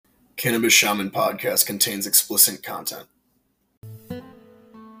Cannabis Shaman podcast contains explicit content.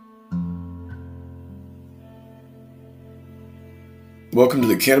 Welcome to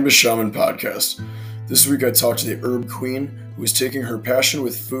the Cannabis Shaman podcast. This week I talked to the herb queen who is taking her passion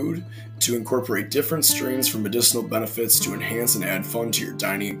with food to incorporate different strains for medicinal benefits to enhance and add fun to your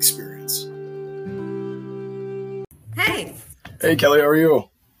dining experience. Hey. Hey Kelly, how are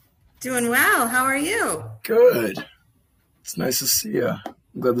you? Doing well. How are you? Good. It's nice to see you.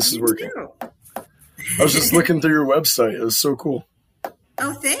 I'm glad this is working. Too. I was just looking through your website. It was so cool.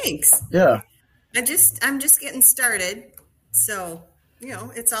 Oh, thanks. Yeah. I'm just getting started. So,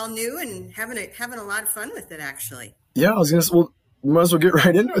 it's all new and having a lot of fun with it, actually. Yeah, I was going to say, well, we might as well get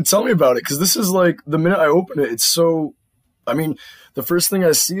right into it. Tell me about it, because this is like, the minute I open it, it's so, the first thing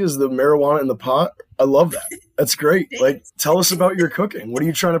I see is the marijuana in the pot. I love that. That's great. Like, tell us about your cooking. What are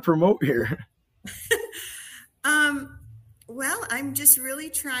you trying to promote here? Well, I'm just really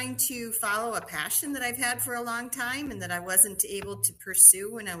trying to follow a passion that I've had for a long time and that I wasn't able to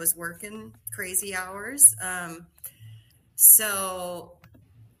pursue when I was working crazy hours. So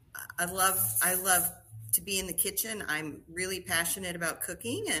I love to be in the kitchen. I'm really passionate about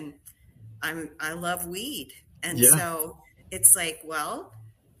cooking, and I love weed. And so it's like, well,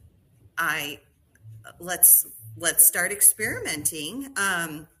 let's start experimenting.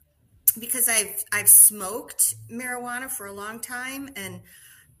 Because I've smoked marijuana for a long time, and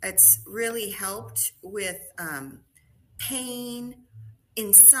it's really helped with pain,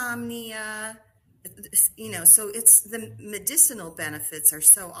 insomnia, so it's the medicinal benefits are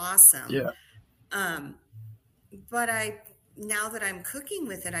so awesome. Yeah. But now that I'm cooking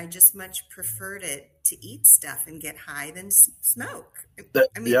with it, I just much preferred it to eat stuff and get high than smoke.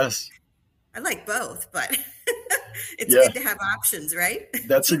 Yes. I like both, but it's good to have options, right?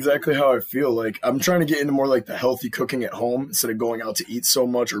 That's exactly how I feel. Like, I'm trying to get into more like the healthy cooking at home instead of going out to eat so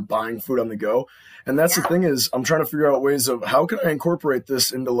much or buying food on the go. And that's the thing is, I'm trying to figure out ways of how can I incorporate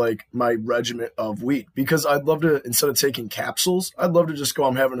this into like my regimen of wheat? Because I'd love to, instead of taking capsules, I'd love to just go,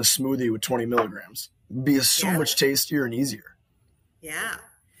 I'm having a smoothie with 20 milligrams. It'd be so much tastier and easier. Yeah.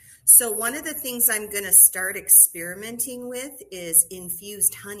 So one of the things I'm going to start experimenting with is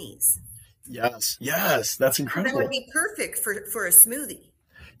infused honeys. Yes, that's incredible. That would be perfect for a smoothie.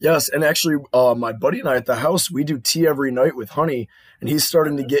 Yes, and actually, my buddy and I at the house, we do tea every night with honey, and he's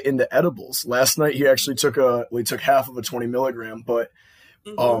starting to get into edibles. Last night, he actually took half of a 20 milligram, but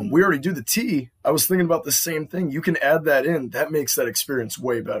we already do the tea. I was thinking about the same thing. You can add that in. That makes that experience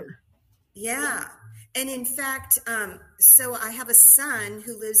way better. Yeah, and in fact, so I have a son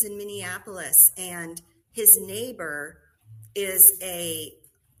who lives in Minneapolis, and his neighbor is a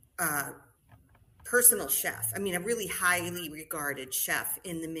personal chef. A really highly regarded chef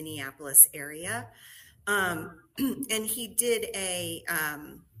in the Minneapolis area. And he did a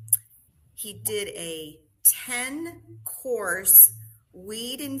 10-course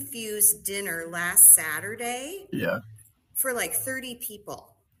weed infused dinner last Saturday. Yeah. For like 30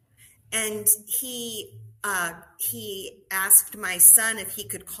 people. And he asked my son if he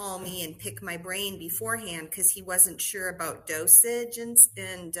could call me and pick my brain beforehand because he wasn't sure about dosage. And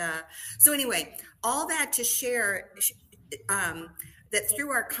so anyway, all that to share that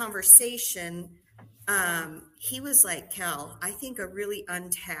through our conversation, he was like, Kel, I think a really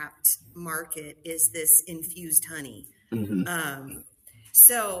untapped market is this infused honey. Mm-hmm.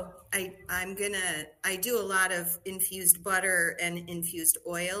 So I do a lot of infused butter and infused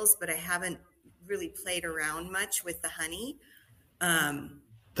oils, but I haven't really played around much with the honey. And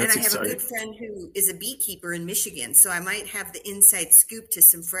I have a good friend who is a beekeeper in Michigan, so I might have the inside scoop to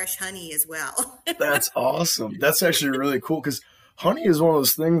some fresh honey as well. That's awesome. That's actually really cool because honey is one of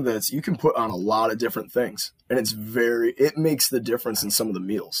those things that you can put on a lot of different things, and it makes the difference in some of the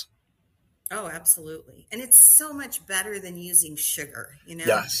meals. Oh, absolutely. And it's so much better than using sugar,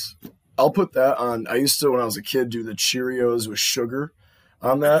 Yes. I'll put that on. I used to, when I was a kid, do the Cheerios with sugar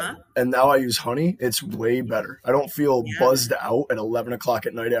on that. And now I use honey. It's way better. I don't feel buzzed out at 11 o'clock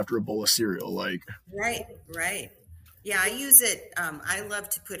at night after a bowl of cereal. Right. Yeah, I use it. I love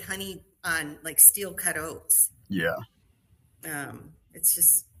to put honey on like steel cut oats. Yeah. It's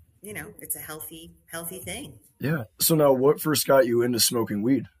just, it's a healthy thing. Yeah. So now what first got you into smoking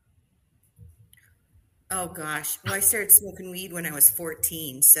weed? Oh gosh. Well, I started smoking weed when I was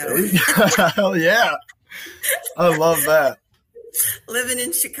 14. So hell yeah. I love that. Living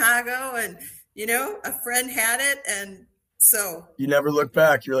in Chicago, and a friend had it, and so you never look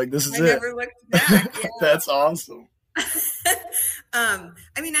back. You're like, this is it. I never looked back. Yeah. That's awesome. I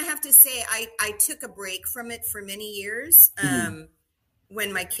have to say I took a break from it for many years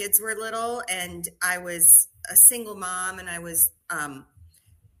when my kids were little, and I was a single mom, and I was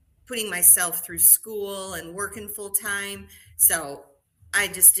putting myself through school and working full time. So I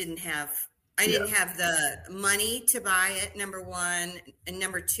just didn't have, I Yeah. didn't have the money to buy it, number one. And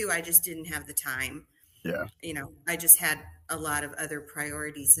number two, I just didn't have the time. Yeah. I just had a lot of other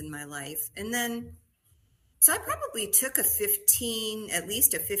priorities in my life. And then, so I probably took at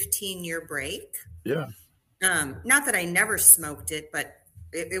least a 15-year break. Yeah. Not that I never smoked it, but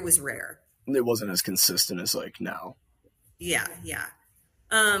it was rare. It wasn't as consistent as like now. Yeah. Yeah.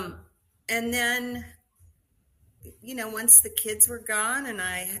 And then, once the kids were gone and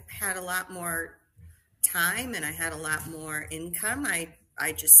I had a lot more time and I had a lot more income,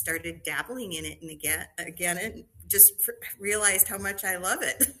 I just started dabbling in it and again, and just realized how much I love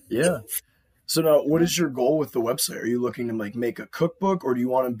it. Yeah. So now, what is your goal with the website? Are you looking to like make a cookbook, or do you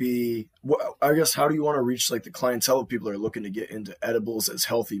want to be? I guess, how do you want to reach like the clientele of people that are looking to get into edibles as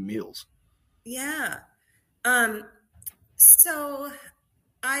healthy meals? Yeah. So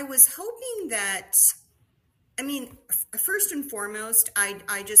I was hoping that, first and foremost,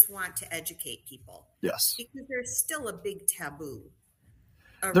 I just want to educate people Yes. because there's still a big taboo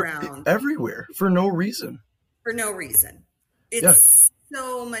They're around everywhere for no reason. for no reason. Yeah. It's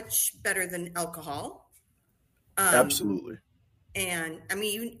so much better than alcohol. Absolutely. And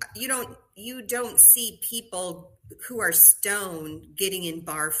you don't see people who are stoned getting in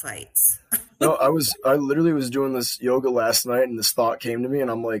bar fights. No, I literally was doing this yoga last night and this thought came to me and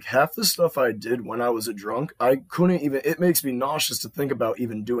I'm like, half the stuff I did when I was a drunk, I couldn't even, it makes me nauseous to think about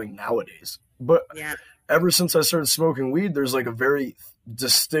even doing nowadays. But Yeah. ever since I started smoking weed, there's like a very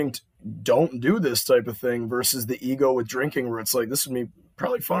distinct don't do this type of thing versus the ego with drinking where it's like, this would be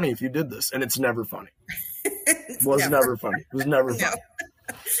probably funny if you did this. And it's never funny. It was never funny. It was never funny.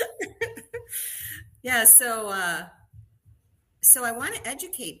 Yeah. So I want to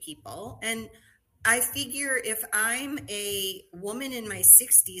educate people. And I figure if I'm a woman in my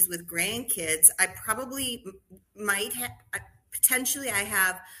 60s with grandkids, I probably might have, potentially I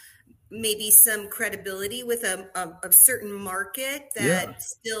have maybe some credibility with a certain market that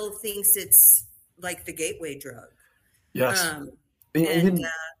still thinks it's like the gateway drug. Yes. And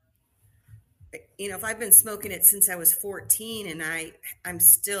if I've been smoking it since I was 14 and I'm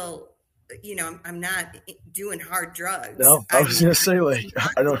still, I'm not doing hard drugs. No, I was going to say, like,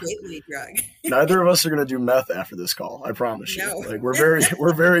 I don't, gateway drug. neither of us are going to do meth after this call. I promise you. No. Like,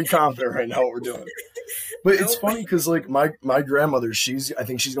 we're very confident right now what we're doing. But it's funny because like my grandmother, I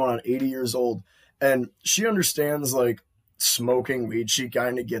think she's going on 80 years old, and she understands like smoking weed. She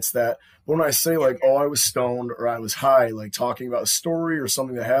kind of gets that. But when I say like, oh, I was stoned or I was high, like talking about a story or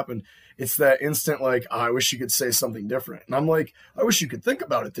something that happened, it's that instant like, oh, I wish you could say something different. And I'm like, I wish you could think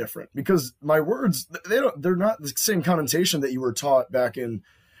about it different because my words, they're not the same connotation that you were taught back in.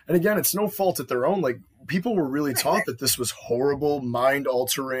 And again, it's no fault at their own. Like people were really taught that this was horrible, mind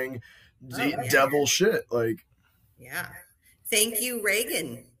altering, devil shit. Like, yeah. Thank you,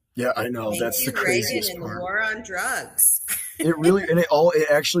 Reagan. Yeah, I know. That's the craziest part. And the war on drugs. It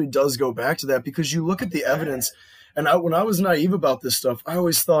actually does go back to that because you look at the evidence. And when I was naive about this stuff, I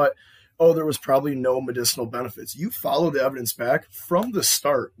always thought, oh, there was probably no medicinal benefits. You follow the evidence back from the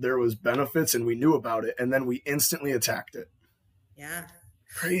start. There was benefits and we knew about it. And then we instantly attacked it. Yeah.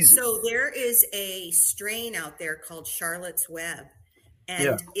 Crazy. So there is a strain out there called Charlotte's Web.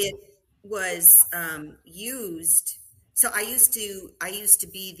 And it was used. So I used to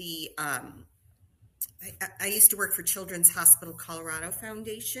be I used to work for Children's Hospital Colorado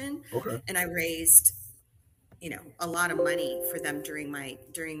Foundation. Okay. And I raised a lot of money for them during my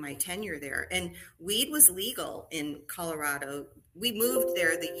tenure there. And weed was legal in Colorado. We moved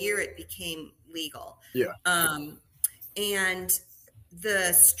there the year it became legal. Yeah. And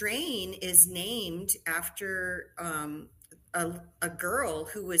the strain is named after a girl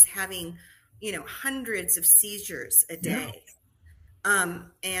who was having, hundreds of seizures a day.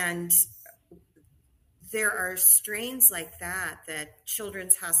 And there are strains like that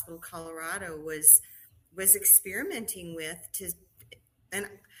Children's Hospital Colorado was experimenting with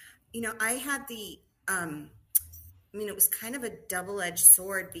I had it was kind of a double-edged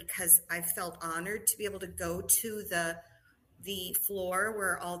sword because I felt honored to be able to go to the floor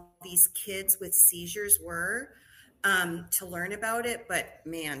where all these kids with seizures were, to learn about it. But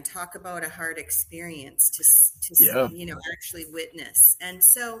man, talk about a hard experience to actually witness. And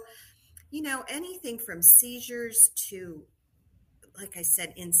so, anything from seizures to, like I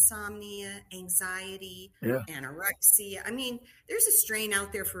said, insomnia, anxiety, anorexia. I mean, there's a strain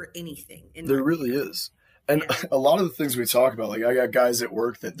out there for anything. There really is. And Yeah. a lot of the things we talk about, like I got guys at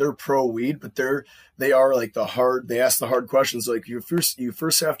work that they're pro weed, but they are like they ask the hard questions. Like you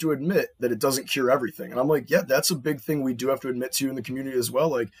first have to admit that it doesn't cure everything. And I'm like, yeah, that's a big thing we do have to admit to you in the community as well.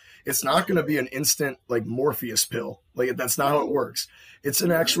 Like it's not going to be an instant like Morpheus pill. Like that's not how it works. It's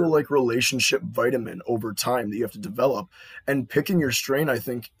an actual like relationship vitamin over time that you have to develop. And picking your strain, I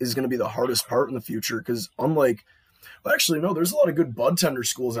think, is going to be the hardest part in the future because unlike well, actually, no, there's a lot of good bud tender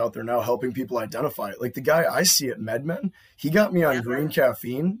schools out there now helping people identify it. Like the guy I see at MedMen, he got me on Yeah. green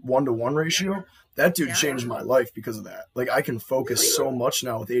caffeine, 1-to-1 ratio. That dude Yeah. changed my life because of that. Like I can focus so much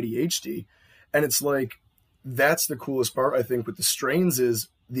now with ADHD. And it's like, that's the coolest part, I think, with the strains is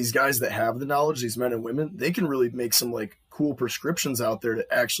these guys that have the knowledge, these men and women, they can really make some like cool prescriptions out there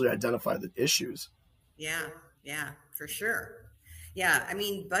to actually identify the issues. Yeah. Yeah, for sure. Yeah. I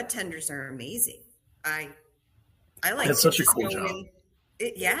mean, bud tenders are amazing. I I like It's to such a just cool go job.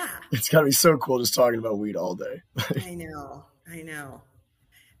 in. Yeah. It's got to be so cool just talking about weed all day. I know. I know.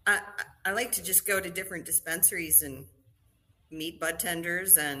 I like to just go to different dispensaries and meet bud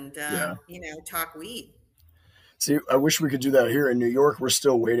tenders and Yeah. talk weed. See, I wish we could do that here in New York. We're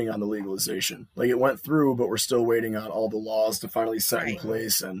still waiting on the legalization. Like it went through, but we're still waiting on all the laws to finally set in Right.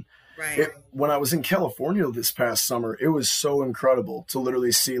 place. And Right. when I was in California this past summer, it was so incredible to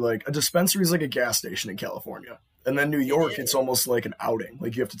literally see like a dispensary is like a gas station in California. And then New York, it's almost like an outing.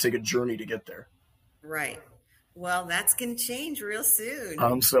 Like you have to take a journey to get there. Right. Well, that's going to change real soon.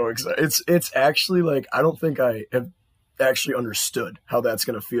 I'm so excited. It's actually like I don't think I have actually understood how that's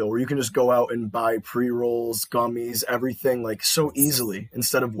going to feel where you can just go out and buy pre-rolls, gummies, everything like so easily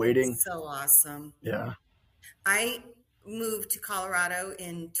instead of waiting. So awesome. Yeah. I moved to Colorado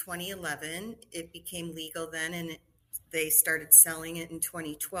in 2011. It became legal then, and they started selling it in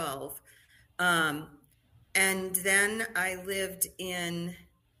 2012. And then I lived in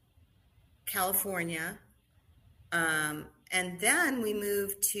California. And then we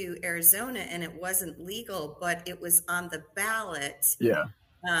moved to Arizona, and it wasn't legal, but it was on the ballot Yeah.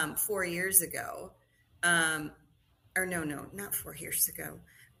 4 years ago. Or no, not 4 years ago.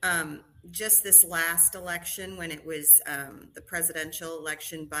 Just this last election when it was the presidential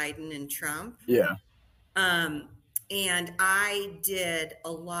election, Biden and Trump. Yeah. And I did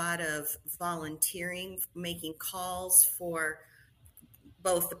a lot of volunteering, making calls for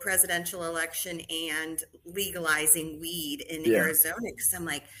both the presidential election and legalizing weed in Yeah. Arizona. Because I'm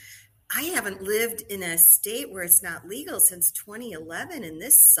like, I haven't lived in a state where it's not legal since 2011, and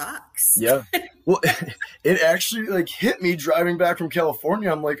this sucks. Yeah. Well, it actually like hit me driving back from California.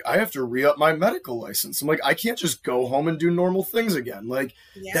 I'm like, I have to re-up my medical license. I'm like, I can't just go home and do normal things again. Like,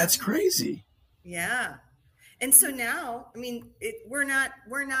 Yeah. that's crazy. Yeah. And so now, I mean, we're not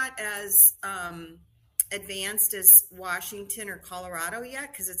as advanced as Washington or Colorado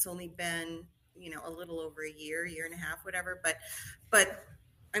yet, because it's only been a little over a year and a half, whatever. But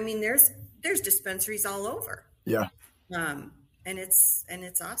I mean, there's dispensaries all over, Yeah. and it's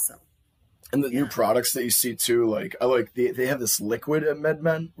awesome. And the new Yeah. products that you see too, like I like they have this liquid at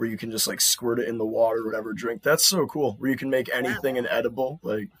MedMen where you can just like squirt it in the water or whatever drink. That's so cool. Where you can make anything an edible.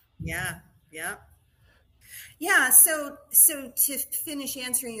 Like Yeah. Yeah. So to finish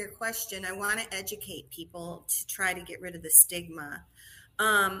answering your question, I want to educate people to try to get rid of the stigma.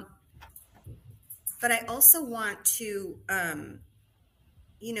 But I also want to,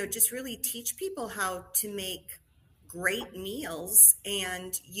 just really teach people how to make great meals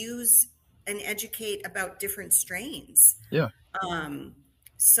and use and educate about different strains. yeah.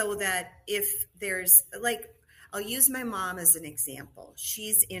 So that if there's like, I'll use my mom as an example.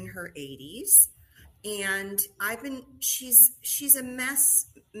 She's in her 80s. And she's a mess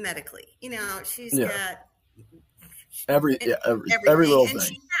medically. She's Yeah. got Every everything. little And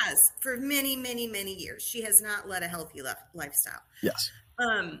thing. she has for many, many, many years. She has not led a healthy lifestyle. Yes.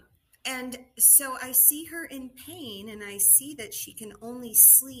 And so I see her in pain, and I see that she can only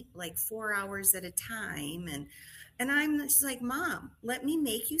sleep like 4 hours at a time. And I'm just like, Mom, let me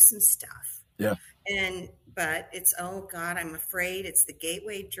make you some stuff. Yeah. But it's, oh God, I'm afraid it's the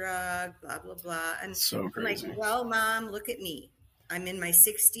gateway drug, blah, blah, blah. And So I'm crazy. like, well, Mom, look at me. I'm in my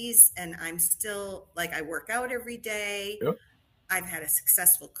 60s and I'm still like, I work out every day. Yep. I've had a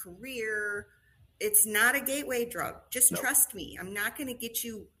successful career. It's not a gateway drug. Just No. trust me. I'm not going to get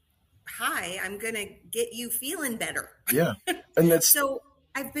you high. I'm going to get you feeling better. Yeah. And that's So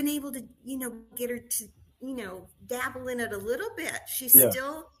I've been able to, get her to, dabble in it a little bit. She Yeah.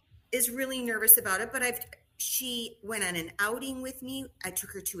 still is really nervous about it, but she went on an outing with me. I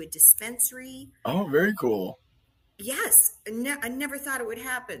took her to a dispensary. oh, very cool. Yes, I never thought it would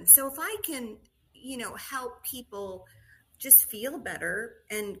happen. So if I can, help people just feel better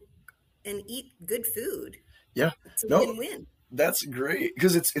and and eat good food. Yeah. It's a No, win-win. that's great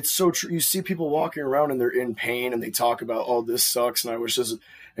because it's so true. You see people walking around and they're in pain and they talk about, oh, this sucks and I wish this,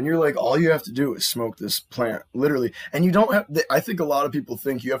 and you're like, all you have to do is smoke this plant, literally. And you don't have. I think a lot of people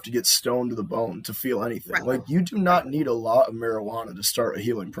think you have to get stoned to the bone to feel anything. Right. Like you do not need a lot of marijuana to start a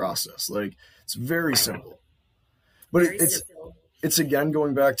healing process. Like it's very simple. But Very simple. it's again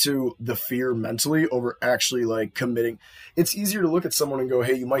going back to the fear mentally over actually like committing. It's easier to look at someone and go,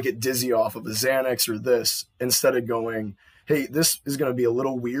 hey, you might get dizzy off of a Xanax or this, instead of going, hey, this is going to be a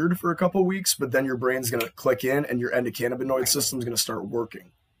little weird for a couple of weeks, but then your brain's going to click in and your endocannabinoid system is going to start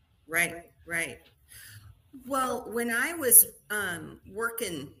working. Right, right. Well, when I was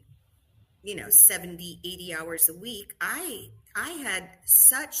working, 70, 80 hours a week, I had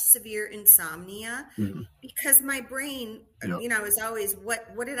such severe insomnia because my brain, was always,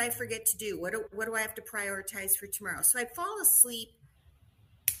 what did I forget to do? What do I have to prioritize for tomorrow? So I'd fall asleep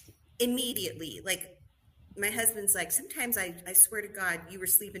immediately. Like my husband's like, sometimes I swear to God, you were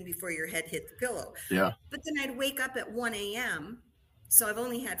sleeping before your head hit the pillow. Yeah. But then I'd wake up at 1 a.m. So I've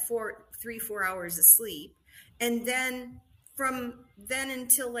only had 4 hours of sleep. And then from then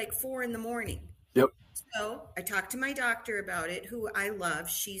until like 4 in the morning. Yep. So I talked to my doctor about it, who I love.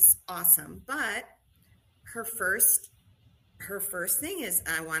 She's awesome. But her first thing is,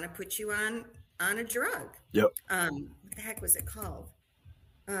 I want to put you on a drug. Yep. What the heck was it called?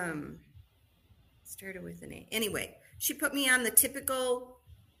 Started with an A. Anyway, she put me on the typical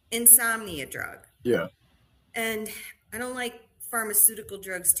insomnia drug. Yeah. And I don't like pharmaceutical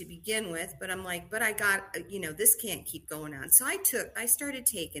drugs to begin with, but I'm like, but I got, this can't keep going on. So I started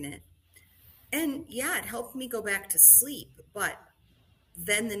taking it. And yeah, it helped me go back to sleep. But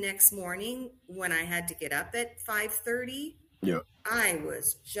then the next morning when I had to get up at 5:30, I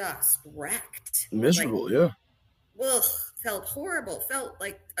was just wrecked. Miserable, Ugh, felt horrible. Felt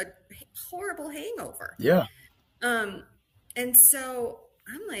like a horrible hangover. Yeah. And so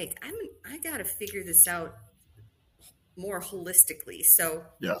I'm like, I got to figure this out more holistically. So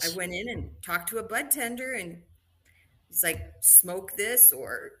Yes. I went in and talked to a bud tender, and he's like, smoke this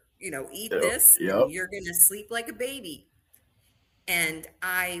or, eat this. Yep. And you're going to sleep like a baby. And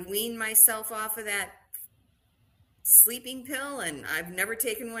I weaned myself off of that sleeping pill, and I've never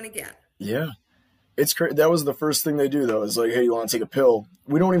taken one again. Yeah. It's crazy. That was the first thing they do, though, is like, hey, you want to take a pill?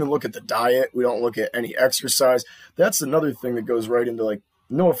 We don't even look at the diet. We don't look at any exercise. That's another thing that goes right into, like,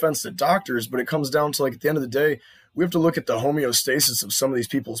 no offense to doctors, but it comes down to, like, at the end of the day, we have to look at the homeostasis of some of these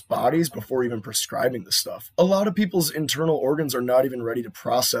people's bodies before even prescribing the stuff. A lot of people's internal organs are not even ready to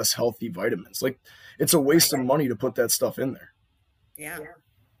process healthy vitamins. Like, it's a waste of money to put that stuff in there. Yeah.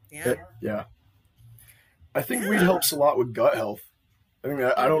 Yeah. I think weed helps a lot with gut health. I mean,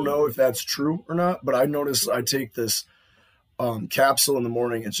 I don't know if that's true or not, but I notice I take this capsule in the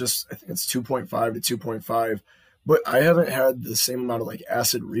morning. It's just, I think it's 2.5 to 2.5, but I haven't had the same amount of like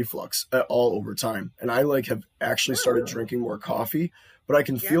acid reflux at all over time. And I like have actually started drinking more coffee, but I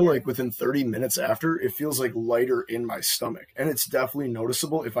can feel like within 30 minutes after, it feels like lighter in my stomach. And it's definitely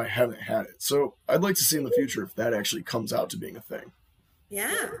noticeable if I haven't had it. So I'd like to see in the future if that actually comes out to being a thing.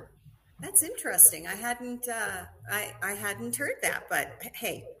 Yeah. That's interesting. I hadn't heard that, but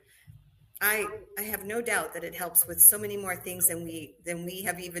hey, I have no doubt that it helps with so many more things than we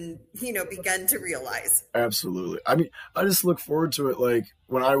have even, begun to realize. Absolutely. I mean, I just look forward to it. Like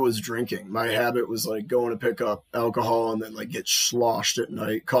when I was drinking, my habit was like going to pick up alcohol and then like get sloshed at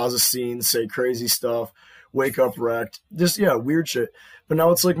night, cause a scene, say crazy stuff, wake up wrecked, just, weird shit. But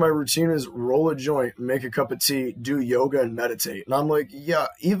now it's like my routine is roll a joint, make a cup of tea, do yoga, and meditate. And I'm like, yeah,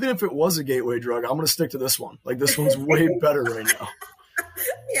 even if it was a gateway drug, I'm going to stick to this one. Like, this one's way better right now.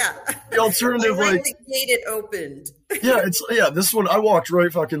 Yeah. The alternative, like the gate it opened. This one, I walked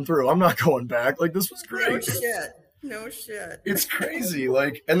right fucking through. I'm not going back. Like, this was great. No shit. It's crazy.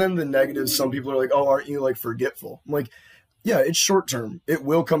 Like, and then the negatives, some people are like, oh, aren't you, like, forgetful? I'm like, yeah, it's short term. It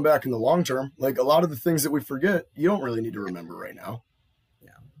will come back in the long term. Like, a lot of the things that we forget, you don't really need to remember right now.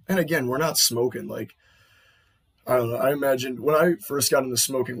 And again, we're not smoking. Like, I don't know. I imagined when I first got into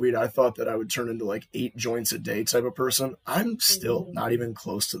smoking weed, I thought that I would turn into like 8 joints a day type of person. I'm still not even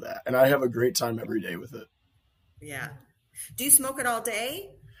close to that. And I have a great time every day with it. Yeah. Do you smoke it all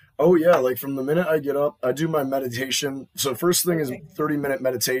day? Oh, yeah. Like from the minute I get up, I do my meditation. So first thing is 30-minute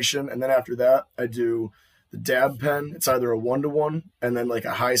meditation. And then after that, I do the dab pen. It's either a 1-to-1 and then like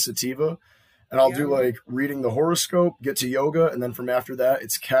a high sativa. And I'll do like reading the horoscope, get to yoga, and then from after that,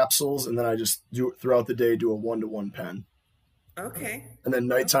 it's capsules. And then I just do it throughout the day, do a 1-to-1 pen. Okay. And then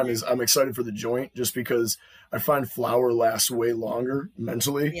nighttime is, I'm excited for the joint just because I find flower lasts way longer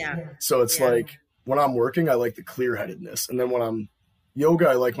mentally. Yeah. So it's like when I'm working, I like the clear headedness. And then when I'm yoga,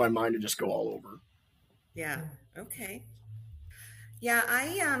 I like my mind to just go all over. Yeah. Okay. Yeah,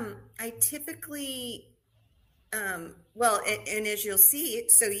 I typically well, and as you'll see,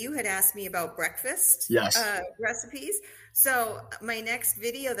 so you had asked me about breakfast Yes. recipes. So my next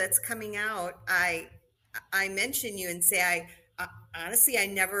video that's coming out, I mention you and say honestly I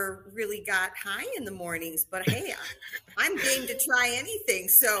never really got high in the mornings, but hey, I'm game to try anything.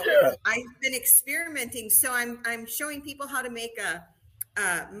 So Yeah. I've been experimenting. So I'm showing people how to make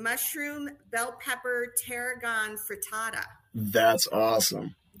a mushroom bell pepper tarragon frittata. That's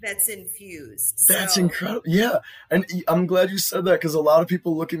awesome. That's infused. That's So, incredible. Yeah. And I'm glad you said that because a lot of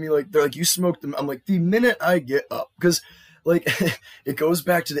people look at me like, they're like, you smoked them. I'm like, the minute I get up, because like it goes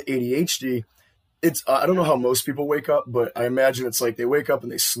back to the ADHD. It's, I don't know how most people wake up, but I imagine it's like they wake up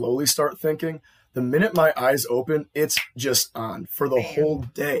and they slowly start thinking. The minute my eyes open, it's just on for the whole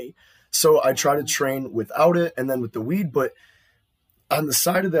day. So I try to train without it and then with the weed. But on the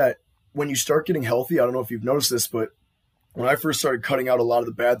side of that, when you start getting healthy, I don't know if you've noticed this, but when I first started cutting out a lot of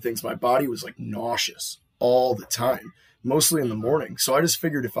the bad things, my body was like nauseous all the time, mostly in the morning. So I just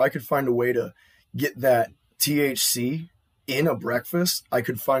figured if I could find a way to get that THC in a breakfast, I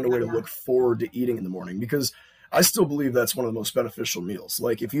could find a way to look forward to eating in the morning because I still believe that's one of the most beneficial meals.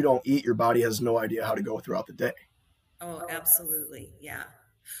 Like if you don't eat, your body has no idea how to go throughout the day. oh, absolutely. Yeah.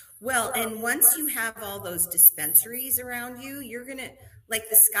 Well, and once you have all those dispensaries around you, you're going to, like,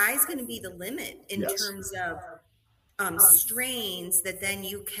 the sky's going to be the limit in Yes. terms of strains that then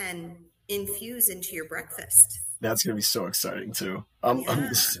you can infuse into your breakfast. That's going to be so exciting too. I'm Yeah.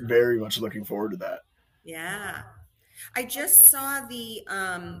 just very much looking forward to that. Yeah. I just saw the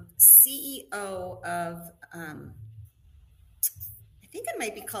CEO of, I think it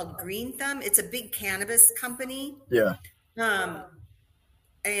might be called Green Thumb. It's a big cannabis company. Yeah. Um,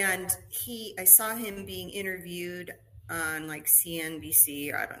 and I saw him being interviewed on like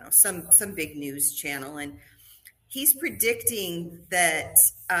CNBC or I don't know, some big news channel. And he's predicting that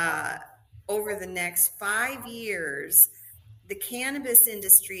over the next 5 years, the cannabis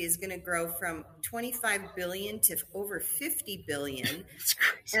industry is going to grow from 25 billion to over 50 billion. It's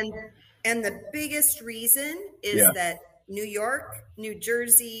crazy. And the biggest reason is that New York, New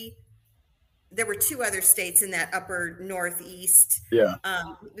Jersey, there were 2 other states in that upper northeast. Yeah.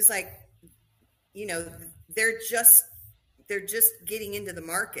 It was like, you know, they're just getting into the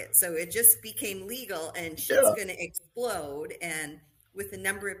market. So it just became legal and shit's going to explode. And with the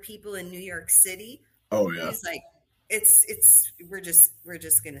number of people in New York City, he's like, we're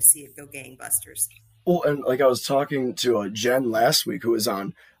just going to see it go gangbusters. Well, and like I was talking to Jen last week who was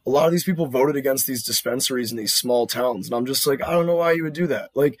on, a lot of these people voted against these dispensaries in these small towns. And I'm just like, I don't know why you would do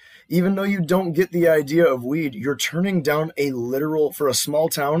that. Like, even though you don't get the idea of weed, you're turning down for a small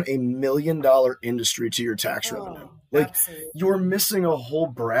town, $1 million industry to your tax revenue. Like, absolutely. You're missing a whole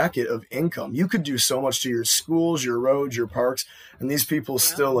bracket of income. You could do so much to your schools, your roads, your parks. And these people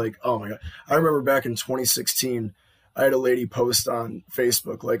still like, oh my God. I remember back in 2016, I had a lady post on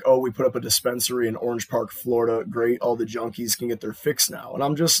Facebook like, oh, we put up a dispensary in Orange Park, Florida. Great. All the junkies can get their fix now. And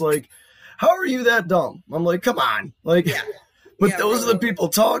I'm just like, how are you that dumb? I'm like, come on. Like, but those are the people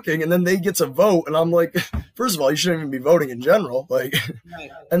talking and then they get to vote. And I'm like, first of all, you shouldn't even be voting in general. Like,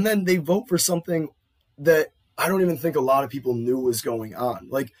 and then they vote for something that I don't even think a lot of people knew was going on.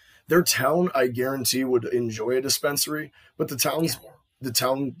 Like their town, I guarantee would enjoy a dispensary, but the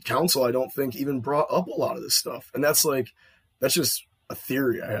town council, I don't think even brought up a lot of this stuff. And that's just a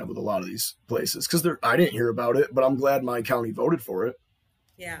theory I have with a lot of these places. Cause I didn't hear about it, but I'm glad my county voted for it.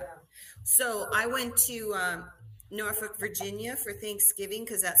 Yeah. So I went to Norfolk, Virginia for Thanksgiving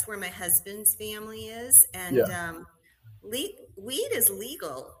cause that's where my husband's family is. And weed is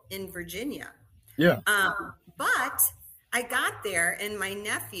legal in Virginia. Yeah. But I got there and my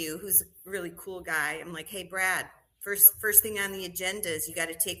nephew, who's a really cool guy, I'm like, hey, Brad, first thing on the agenda is you got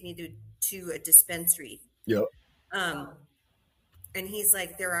to take me to a dispensary. Yep. And he's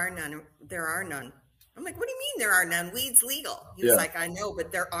like, there are none. I'm like, what do you mean there are none? Weed's legal. He was like, I know,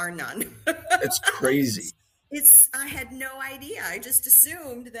 but there are none. It's crazy. I had no idea. I just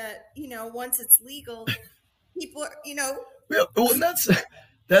assumed that, once it's legal, people are, Yeah, well,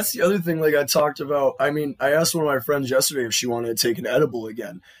 that's the other thing. Like I talked about, I mean, I asked one of my friends yesterday if she wanted to take an edible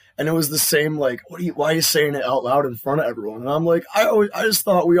again. And it was the same, like, why are you saying it out loud in front of everyone? And I'm like, I just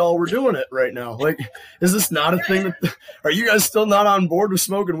thought we all were doing it right now. Like, is this not a thing? Are you guys still not on board with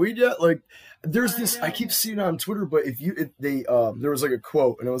smoking weed yet? Like, there's this, I keep seeing it on Twitter, but there was like a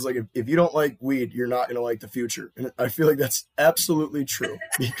quote and it was like, if you don't like weed, you're not going to like the future. And I feel like that's absolutely true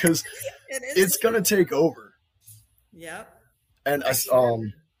because it's going to take over. Yep. And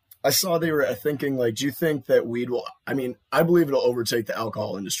I saw they were thinking, like, do you think that weed will, I mean, I believe it'll overtake the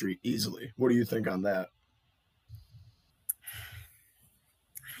alcohol industry easily. What do you think on that?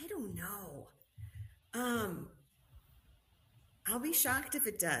 I don't know. Um, I'll be shocked if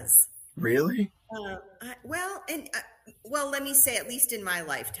it does. Really? Well, let me say at least in my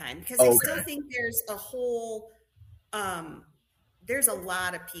lifetime, because I still Okay. think um, there's a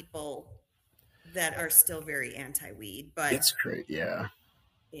lot of people that are still very anti-weed, but It's great. Yeah.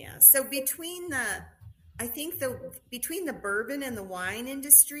 yeah. So I think between the bourbon and the wine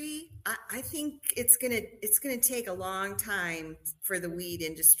industry, I think it's gonna take a long time for the weed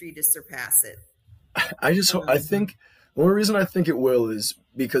industry to surpass it. I Um, think the only reason I think it will is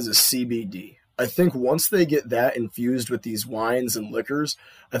because of CBD. I think once they get that infused with these wines and liquors,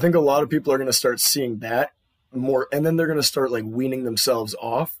 I think a lot of people are going to start seeing that more, and then they're going to start like weaning themselves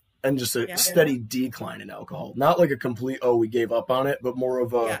off and just a yeah, steady decline in alcohol. Not like a complete, oh, we gave up on it, but more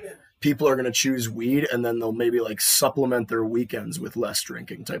of a yeah, people are going to choose weed and then they'll maybe like supplement their weekends with less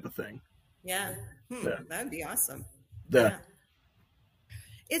drinking type of thing. yeah. Yeah. That'd be awesome. Yeah. Yeah.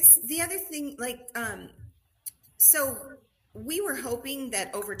 It's the other thing, like, so we were hoping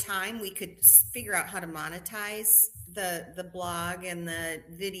that over time we could figure out how to monetize the blog and the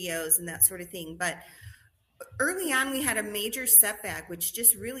videos and that sort of thing. But early on, we had a major setback, which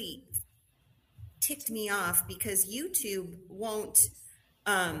just really ticked me off because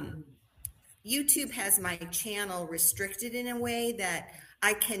um, YouTube has my channel restricted in a way that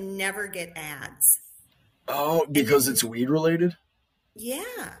I can never get ads. Oh, And because it's weed related?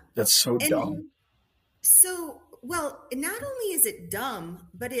 yeah. That's so And dumb. so, well, not only is it dumb,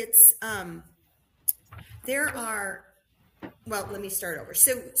 but there are, well, let me start over.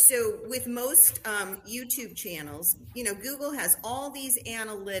 So with most YouTube channels, Google has all these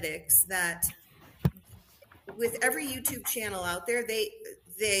analytics that with every YouTube channel out there, the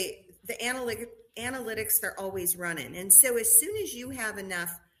analytics they're always running. And so as soon as you have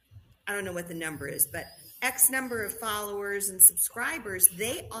enough, I don't know what the number is, but X number of followers and subscribers,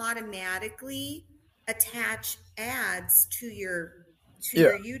 they automatically attach ads to your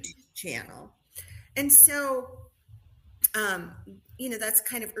Yeah. YouTube channel. And so that's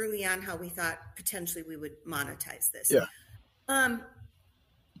kind of early on how we thought potentially we would monetize this. Yeah. Um,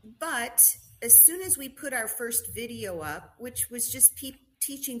 but as soon as we put our first video up, which was just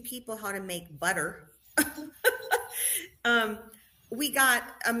teaching people how to make butter, um, we got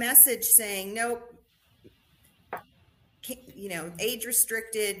a message saying, nope, age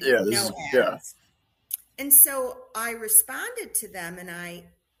restricted, Yeah. no Yeah. ads. And so I responded to them and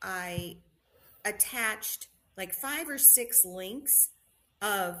I attached like 5 or 6 links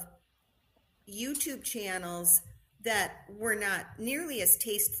of YouTube channels that were not nearly as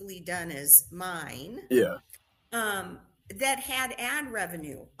tastefully done as mine, Yeah. that had ad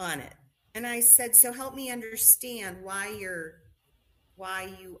revenue on it. And I said, so help me understand why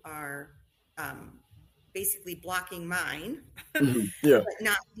you are basically blocking mine, Yeah. but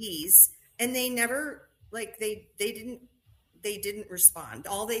not these. And they never like they didn't respond.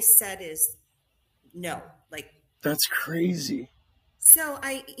 All they said is no. Like, That's crazy. so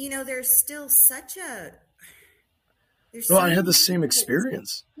there's still there's No, so I had the many same people with this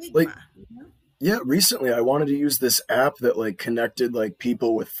experience. Like, stigma. yeah, recently I wanted to use this app that like connected like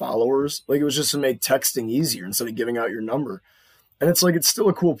people with followers. Like it was just to make texting easier instead of giving out your number. And it's like it's still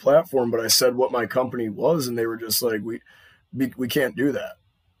a cool platform, but I said what my company was, and they were just like, we can't do that.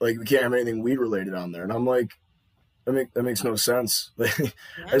 Like we can't have anything weed related on there. And I'm like, that makes no sense. Like I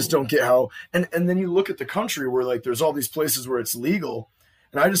Yeah, just don't get how. And then you look at the country where like there's all these places where it's legal,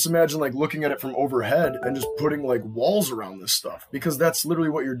 and I just imagine like looking at it from overhead and just putting like walls around this stuff because that's literally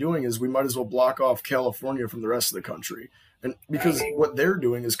what you're doing. Is we might as well block off California from the rest of the country, and because right. what they're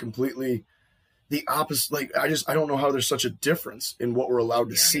doing is completely the opposite. Like I don't know how there's such a difference in what we're allowed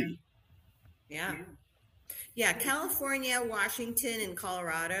to Yeah, see. yeah, yeah. California, Washington, and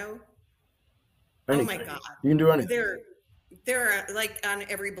Colorado. Oh my Anything God, you can do anything. they're like on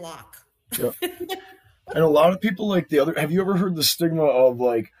every block. Yeah. And a lot of people like the other. Have you ever heard the stigma of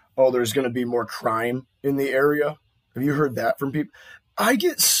like, oh, there's going to be more crime in the area? Have you heard that from people? I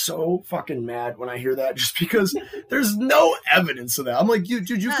get so fucking mad when I hear that just because there's no evidence of that. I'm like, dude,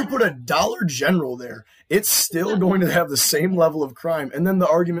 you could put a Dollar General there. It's still going to have the same level of crime. And then the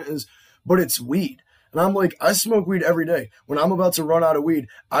argument is, but it's weed. And I'm like, I smoke weed every day. When I'm about to run out of weed,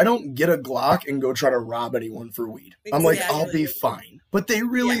 I don't get a Glock and go try to rob anyone for weed. I'm like, I'll be Exactly. fine. But they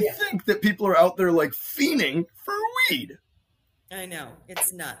really Yeah, think that people are out there like fiending for weed. I know.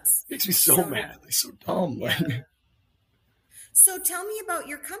 It's nuts. Makes me so So mad. Like so dumb. yeah. Like, So tell me about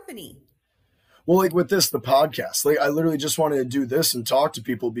your company. Well, like with this, the podcast, like I literally just wanted to do this and talk to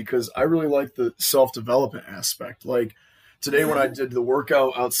people because I really like the self-development aspect. Like today when I did the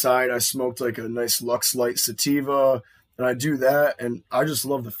workout outside, I smoked like a nice Lux Light sativa and I do that. And I just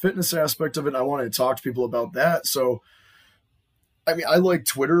love the fitness aspect of it. And I wanted to talk to people about that. So, I mean, I like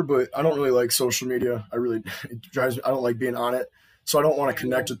Twitter, but I don't really like social media. It drives me, I don't like being on it. So I don't want to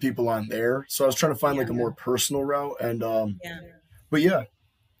connect with people on there. So I was trying to find like a more personal route. And, but yeah,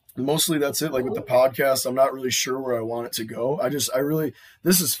 mostly that's it. Like with the podcast, I'm not really sure where I want it to go.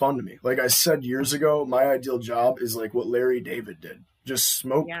 This is fun to me. Like I said years ago, my ideal job is like what Larry David did. Just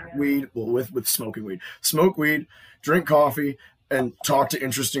smoke weed, well, with smoking weed, smoke weed, drink coffee, and talk to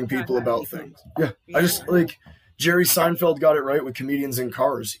interesting people about things. Yeah. I just like Jerry Seinfeld got it right with Comedians in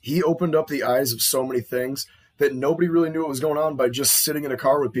Cars. He opened up the eyes of so many things that nobody really knew what was going on by just sitting in a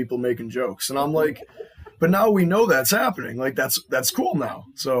car with people making jokes. And I'm like, but now we know that's happening. Like that's cool now.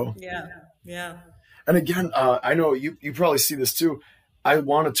 So yeah. And again, I know you probably see this too. I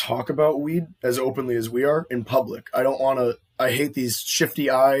want to talk about weed as openly as we are in public. I hate these shifty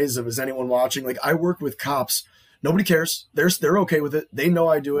eyes of, is anyone watching? Like I work with cops. Nobody cares. They're okay with it. They know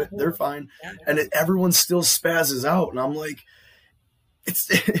I do it. They're fine. And everyone still spazzes out. And I'm like,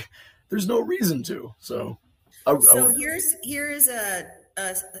 there's no reason to. So here's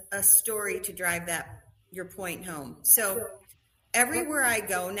a story to drive your point home. So everywhere I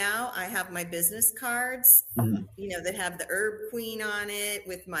go now, I have my business cards, that have the Herb Queen on it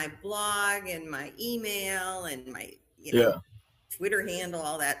with my blog and my email and my Twitter handle,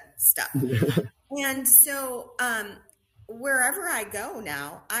 all that stuff. And so wherever I go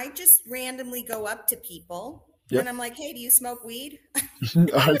now, I just randomly go up to people and I'm like, hey, do you smoke weed?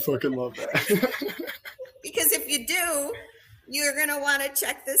 I fucking love that. Because if you do, you're going to want to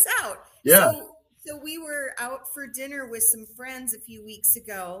check this out. Yeah. So we were out for dinner with some friends a few weeks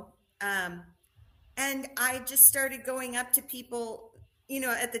ago. And I just started going up to people,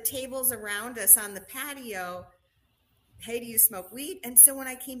 at the tables around us on the patio. Hey, do you smoke weed? And so when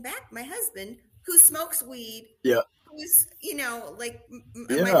I came back, my husband, who smokes weed, who's,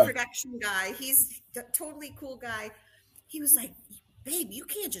 my production guy, he's a totally cool guy. He was like, babe, you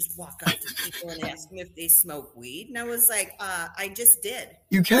can't just walk up to people and ask them if they smoke weed. And I was like, I just did.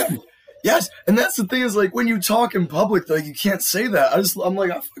 You can. Yes. And that's the thing is like when you talk in public, like you can't say that. I'm like,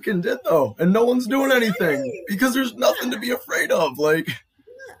 I fucking did though. And no one's doing anything because there's nothing to be afraid of. Like,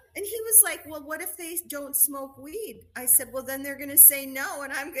 and he was like, well, what if they don't smoke weed? I said, well, then they're going to say no.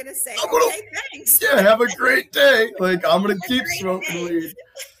 And I'm going to say, okay, thanks. Yeah. Have a great day. Like I'm going to keep smoking weed.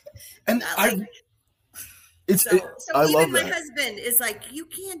 And I love my husband is like, you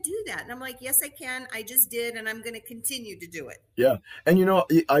can't do that. And I'm like, yes, I can. I just did. And I'm going to continue to do it. Yeah. And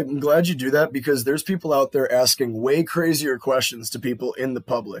I'm glad you do that because there's people out there asking way crazier questions to people in the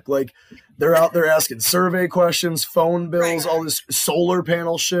public. Like they're out there asking survey questions, phone bills, all this solar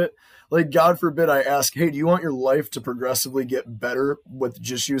panel shit. Like, God forbid I ask, hey, do you want your life to progressively get better with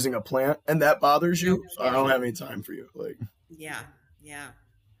just using a plant? And that bothers you? So I don't have any time for you. Like, yeah.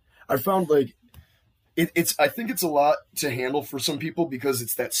 I found like, I think it's a lot to handle for some people because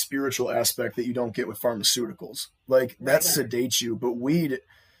it's that spiritual aspect that you don't get with pharmaceuticals. Like that sedates you, but weed,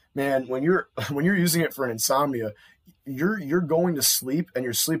 man, when you're using it for an insomnia, you're going to sleep and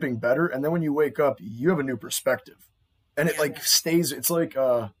you're sleeping better. And then when you wake up, you have a new perspective and it like stays, it's like,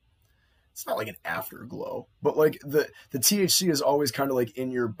 it's not like an afterglow, but like the THC is always kind of like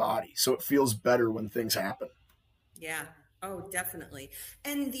in your body. So it feels better when things happen. Yeah. Oh, definitely.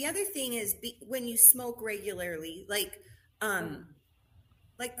 And the other thing is when you smoke regularly, like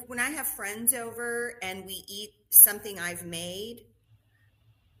when I have friends over and we eat something I've made,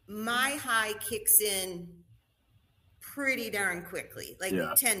 my high kicks in pretty darn quickly, like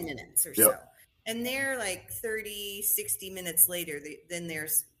 10 minutes or so. And they're like 30, 60 minutes later, then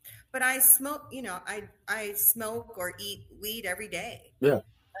there's, but I smoke, I smoke or eat weed every day. Yeah.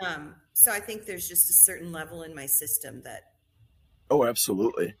 So I think there's just a certain level in my system that. Oh,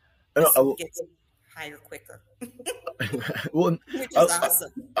 absolutely. Gets higher quicker. Well, which is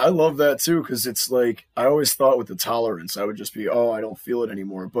awesome. I love that too. Cause it's like, I always thought with the tolerance, I would just be, I don't feel it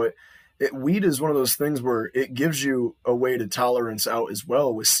anymore. But weed is one of those things where it gives you a way to tolerance out as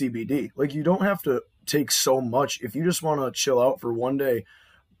well with CBD. Like you don't have to take so much. If you just want to chill out for one day,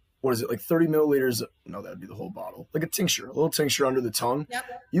 what is it, like 30 milliliters? No, that'd be the whole bottle. Like a little tincture under the tongue. Yep.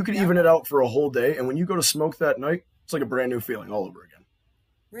 You can even it out for a whole day. And when you go to smoke that night, it's like a brand new feeling all over again.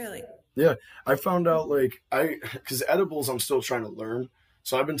 Really? Yeah. I found out because edibles I'm still trying to learn.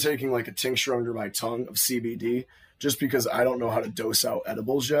 So I've been taking like a tincture under my tongue of CBD just because I don't know how to dose out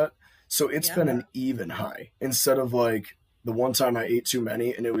edibles yet. So it's been an even high instead of like the one time I ate too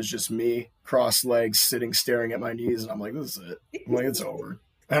many and it was just me, cross legs, sitting, staring at my knees. And I'm like, this is it. I'm like, it's over.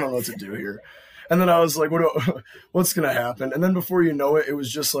 I don't know what to do here. And then I was like, what's going to happen? And then before you know it, it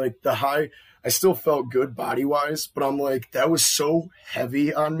was just like the high. I still felt good body wise, but I'm like, that was so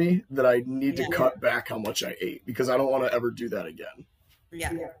heavy on me that I need to cut back how much I ate because I don't want to ever do that again.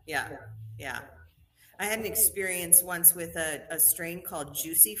 Yeah. I had an experience once with a strain called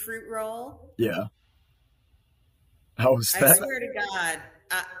Juicy Fruit Roll. Yeah. How was that? I swear to God.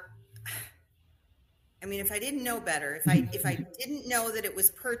 I mean, if I didn't know better, if I didn't know that it was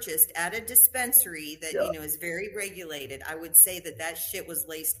purchased at a dispensary that is very regulated, I would say that shit was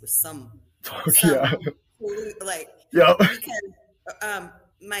laced with some like because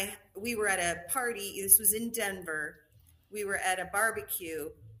we were at a party. This was in Denver. We were at a barbecue,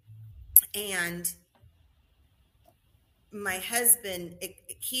 and my husband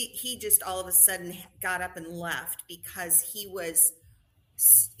he just all of a sudden got up and left because he was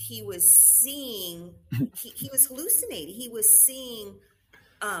seeing, he was hallucinating. He was seeing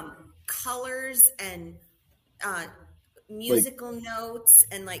colors and musical notes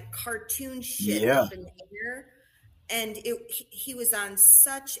and like cartoon shit up in the air. And he was on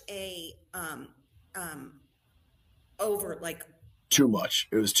such a too much.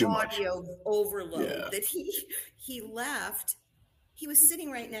 It was too much audio overload that he left. He was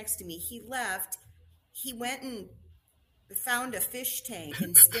sitting right next to me. He left. He went and found a fish tank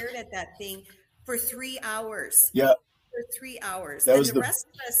and stared at that thing for 3 hours. Yeah. For 3 hours. And the rest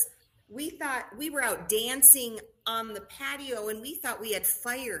of us, we thought we were out dancing on the patio and we thought we had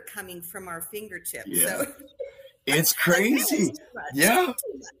fire coming from our fingertips. Yeah. So it's crazy. Yeah.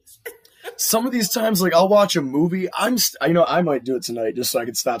 Some of these times, like I'll watch a movie. I might do it tonight just so I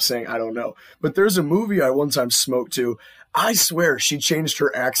can stop saying I don't know. But there's a movie I one time smoked to. I swear she changed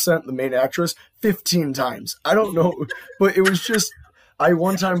her accent, the main actress, 15 times. I don't know, but it was just, I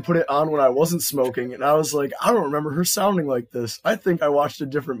one time put it on when I wasn't smoking and I was like, I don't remember her sounding like this. I think I watched a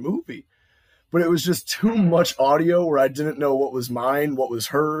different movie. But it was just too much audio where I didn't know what was mine, what was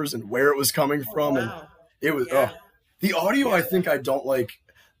hers, and where it was coming from. And it was, the audio I think I don't like.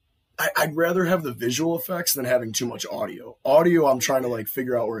 I'd rather have the visual effects than having too much audio. Audio, I'm trying to like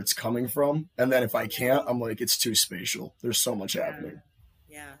figure out where it's coming from. And then if I can't, I'm like, it's too spatial. There's so much happening.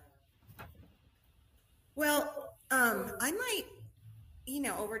 Yeah. Well, I might,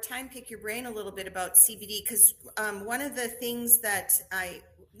 over time pick your brain a little bit about CBD because one of the things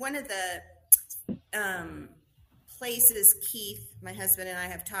one of the places Keith, my husband, and I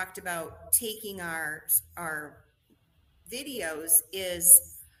have talked about taking our videos is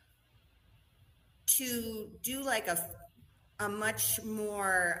to do like a much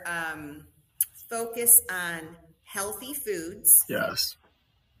more focus on healthy foods. Yes.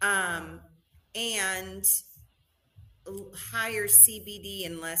 And higher CBD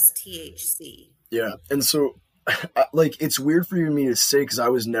and less THC. Yeah. And so like, it's weird for you and me to say, cause I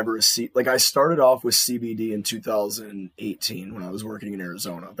was never I started off with CBD in 2018 when I was working in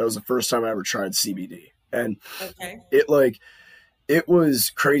Arizona. That was the first time I ever tried CBD. And it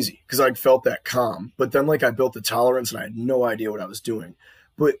was crazy because I felt that calm, but then I built the tolerance and I had no idea what I was doing.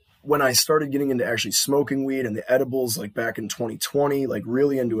 But when I started getting into actually smoking weed and the edibles, back in 2020,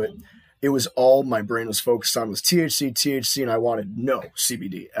 really into it, it was all my brain was focused on was THC, and I wanted no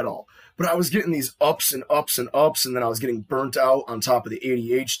CBD at all. But I was getting these ups and ups and ups, and then I was getting burnt out on top of the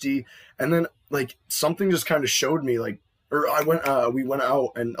ADHD. And then something just kind of showed me we went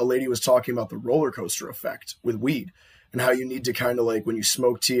out and a lady was talking about the roller coaster effect with weed. And how you need to kind of when you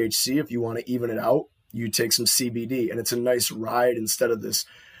smoke THC, if you want to even it out, you take some CBD and it's a nice ride instead of this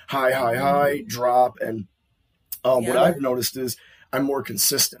high drop. And what I've noticed is I'm more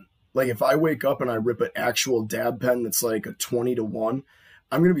consistent. If I wake up and I rip an actual dab pen that's a 20-1,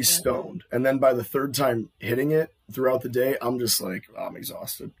 I'm going to be stoned. And then by the third time hitting it throughout the day, I'm just I'm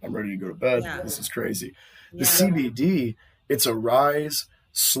exhausted. I'm ready to go to bed. Yeah. This is crazy. The CBD, it's a rise,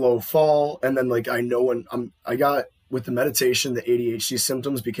 slow fall. And then I know when with the meditation, the ADHD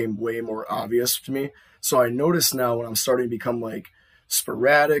symptoms became way more obvious to me. So I notice now when I'm starting to become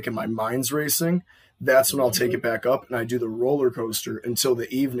sporadic and my mind's racing, that's when I'll take it back up and I do the roller coaster until the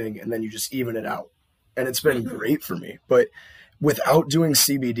evening and then you just even it out. And it's been great for me. But without doing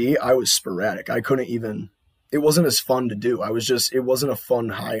CBD, I was sporadic. I couldn't even, it wasn't as fun to do. It wasn't a fun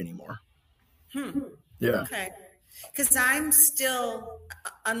high anymore. Yeah. Okay. Because I'm still,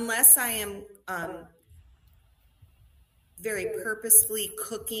 unless I am very purposefully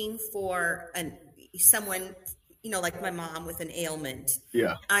cooking for someone like my mom with an ailment.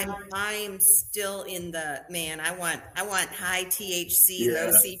 Yeah. I'm still in the, man, I want high THC, Yeah.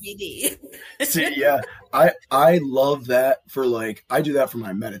 low CBD. See, yeah, I love that for like, I do that for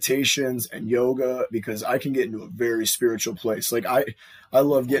my meditations and yoga because I can get into a very spiritual place. Like I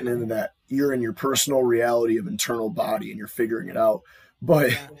love getting into that. You're in your personal reality of internal body and you're figuring it out.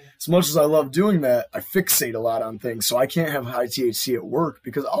 But as much as I love doing that, I fixate a lot on things. So I can't have high THC at work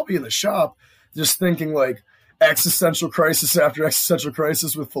because I'll be in the shop just thinking like existential crisis after existential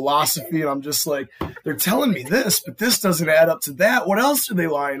crisis with philosophy. And I'm just like, they're telling me this, but this doesn't add up to that. What else are they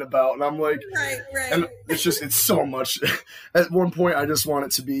lying about? And I'm like, right. and it's so much. At one point, I just want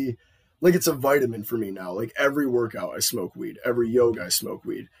it to be like, it's a vitamin for me now. Like every workout, I smoke weed. Every yoga, I smoke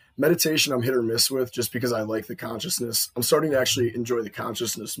weed. Meditation, I'm hit or miss with just because I like the consciousness. I'm starting to actually enjoy the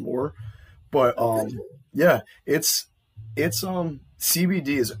consciousness more. But yeah, it's CBD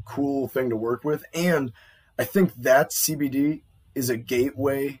is a cool thing to work with. And I think that CBD is a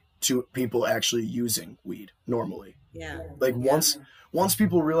gateway to people actually using weed normally. Yeah. Like once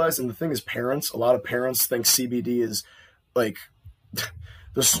people realize, and the thing is a lot of parents think CBD is like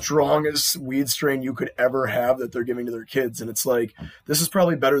the strongest weed strain you could ever have that they're giving to their kids. And it's like, this is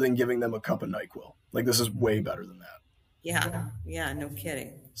probably better than giving them a cup of NyQuil. Like this is way better than that. Yeah. Yeah. No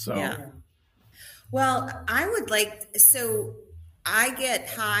kidding. So, yeah. Well, so I get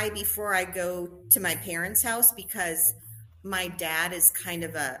high before I go to my parents' house because my dad is kind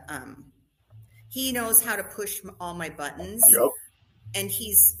of he knows how to push all my buttons. Yep. And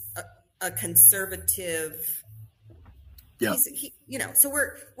he's a conservative. Yeah. So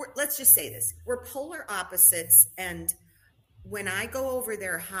we're let's just say this. We're polar opposites. And when I go over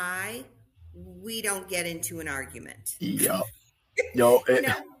there high, we don't get into an argument. Yep. No,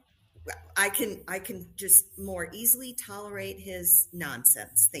 I can just more easily tolerate his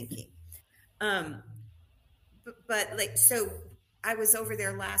nonsense thinking. But like, so I was over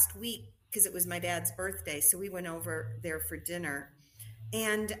there last week because it was my dad's birthday. So we went over there for dinner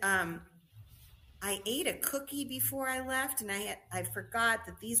and, I ate a cookie before I left and I forgot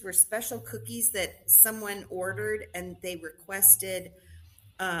that these were special cookies that someone ordered and they requested,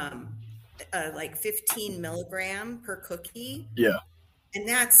 like 15 milligram per cookie. Yeah. And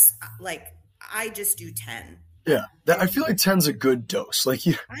that's like, I just do 10. Yeah. I feel like 10's a good dose. Like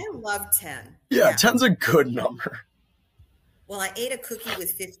I love 10. Yeah. 10's a good number. Well, I ate a cookie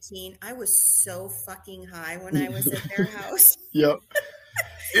with 15. I was so fucking high when I was at their house. Yep.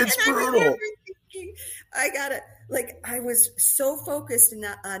 It's brutal. I got it. Like, I was so focused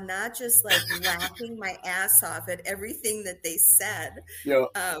on not just like laughing my ass off at everything that they said. Yeah.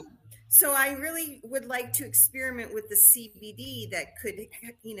 So I really would like to experiment with the CBD that could,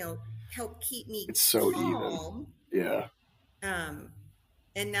 help keep me it's so calm. Even. Yeah.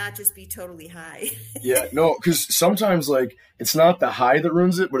 And not just be totally high. Yeah, no, because sometimes like it's not the high that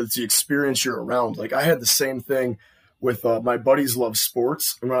ruins it, but it's the experience you're around. Like I had the same thing with my buddies love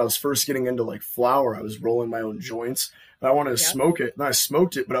sports. And when I was first getting into like flower, I was rolling my own joints and I wanted to smoke it. And I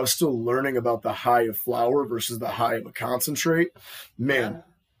smoked it, but I was still learning about the high of flower versus the high of a concentrate. Man,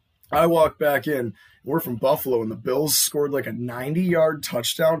 I walked back in. We're from Buffalo and the Bills scored like a 90-yard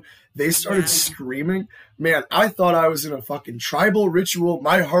touchdown. They started screaming. Man, I thought I was in a fucking tribal ritual.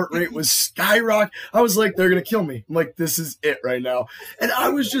 My heart rate was skyrocket. I was like, they're going to kill me. I'm like, this is it right now. And I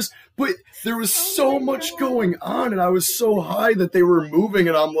was just, but there was so much going on and I was so high that they were moving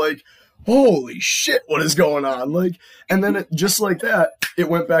and I'm like, holy shit, what is going on? Like, and then just like that, it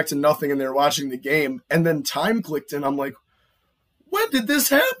went back to nothing and they were watching the game. And then time clicked in. I'm like, when did this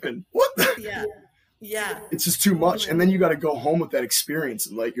happen? What the? Yeah. It's just too much. And then you got to go home with that experience.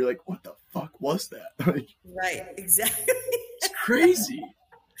 And like, you're like, what the fuck was that? Like, right. Exactly. It's crazy.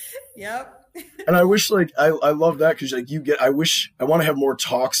 Yep. And I wish like, I love that. Cause like I want to have more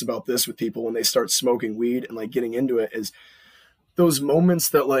talks about this with people when they start smoking weed and like getting into it is those moments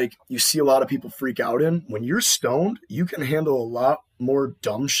that like you see a lot of people freak out in. When you're stoned, you can handle a lot more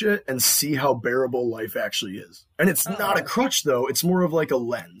dumb shit and see how bearable life actually is. And it's not a crutch though. It's more of like a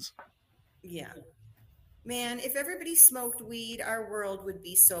lens. Yeah. Man, if everybody smoked weed, our world would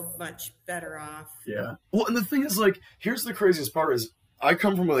be so much better off. Yeah. Well, and the thing is, like, here's the craziest part is I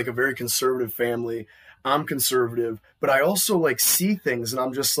come from like a very conservative family. I'm conservative, but I also like see things and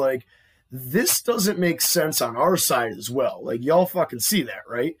I'm just like, this doesn't make sense on our side as well. Like y'all fucking see that,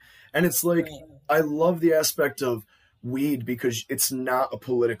 right? And it's like, I love the aspect of weed because it's not a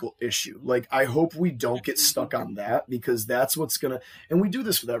political issue. Like I hope we don't get stuck on that because that's what's gonna, and we do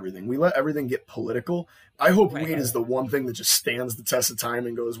this with everything. We let everything get political. I hope weed is the one thing that just stands the test of time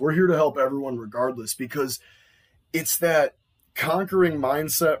and goes, we're here to help everyone regardless, because it's that conquering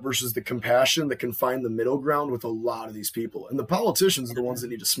mindset versus the compassion that can find the middle ground with a lot of these people. And the politicians are the ones that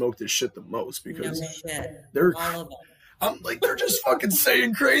need to smoke this shit the most, because they're all of them. I'm like, they're just fucking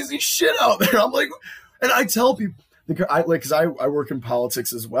saying crazy shit out there. I'm like, and I tell people, because I work in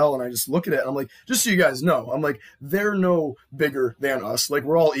politics as well, and I just look at it, and I'm like, just so you guys know, I'm like, they're no bigger than us. Like,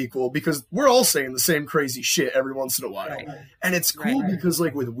 we're all equal, because we're all saying the same crazy shit every once in a while. Right. And it's cool because,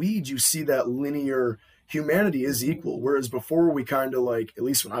 like, with weed, you see that linear humanity is equal. Whereas before, we kind of, like, at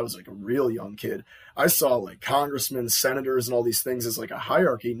least when I was like a real young kid, I saw like congressmen, senators, and all these things as like a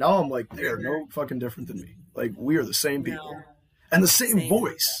hierarchy. Now I'm like, they are no fucking different than me. Like, we are the same people. No. And the same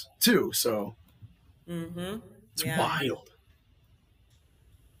voice too. So it's wild.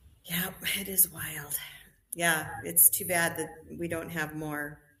 Yeah, it is wild. Yeah, it's too bad that we don't have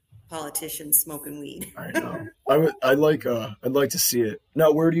more politicians smoking weed. I know. I'd like to see it.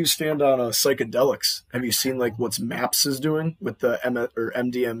 Now, where do you stand on psychedelics? Have you seen like what's MAPS is doing with the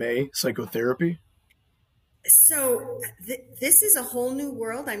MDMA psychotherapy? So this is a whole new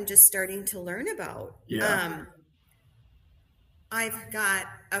world I'm just starting to learn about. Yeah. I've got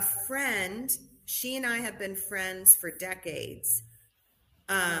a friend. She and I have been friends for decades.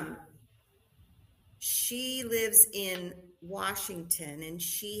 She lives in Washington, and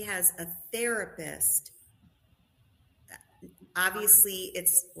she has a therapist. Obviously,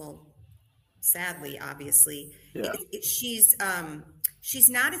 sadly, yeah. She's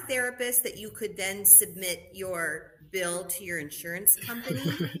not a therapist that you could then submit your bill to your insurance company.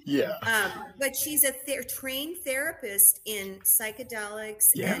 Yeah. But she's a trained therapist in psychedelics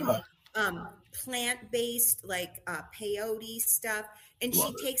and plant-based, like peyote stuff. And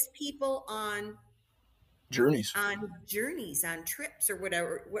she takes people on journeys, on trips or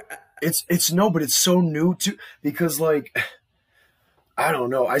whatever. But it's so new too, because like, I don't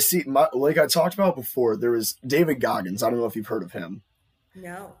know. I see, like I talked about before, there was David Goggins. I don't know if you've heard of him.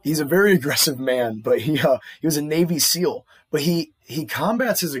 No. He's a very aggressive man, but he was a Navy SEAL, but he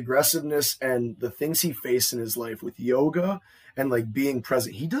combats his aggressiveness and the things he faced in his life with yoga and like being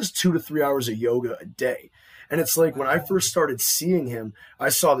present. He does 2 to 3 hours of yoga a day. And it's like, when I first started seeing him, I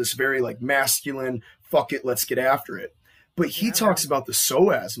saw this very like masculine, fuck it, let's get after it. But he talks about the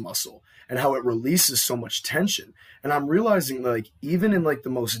psoas muscle and how it releases so much tension. And I'm realizing, like, even in like the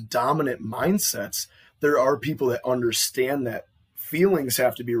most dominant mindsets, there are people that understand that feelings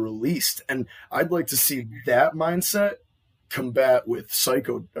have to be released. And I'd like to see that mindset combat with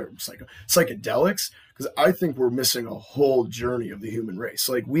psychedelics, because I think we're missing a whole journey of the human race.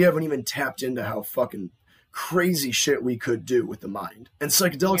 Like, we haven't even tapped into how fucking crazy shit we could do with the mind. And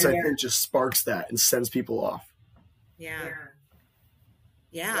psychedelics, I think, just sparks that and sends people off. Yeah.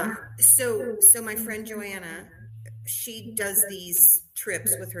 So my friend Joanna, she does these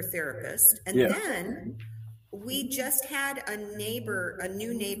trips with her therapist. And then we just had a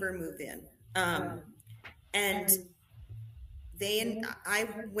new neighbor move in. And I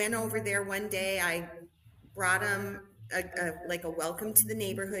went over there one day. I brought him a welcome to the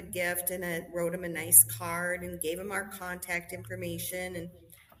neighborhood gift, and I wrote him a nice card and gave him our contact information,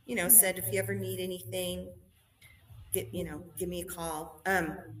 and said, if you ever need anything, give me a call.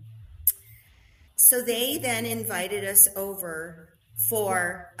 So they then invited us over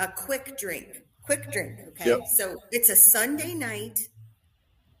for a quick drink. Okay. Yep. So it's a Sunday night.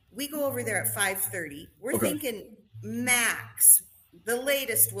 We go over there at 5:30. We're thinking max, the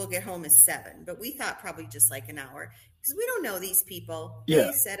latest we'll get home is 7, but we thought probably just like an hour, because we don't know these people. Yeah.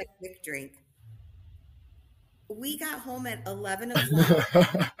 They said a quick drink. We got home at 11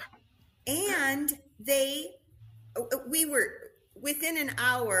 o'clock and we were within an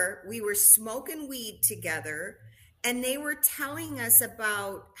hour, we were smoking weed together, and they were telling us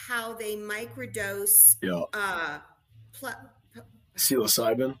about how they microdose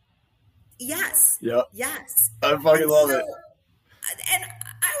psilocybin. Yes. Yep. Yes. I fucking love it. And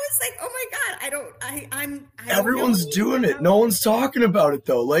I was like, oh my God, I'm everyone's doing it. No one's talking about it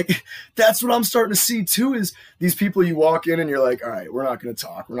though. Like, that's what I'm starting to see too, is these people you walk in and you're like, all right, we're not going to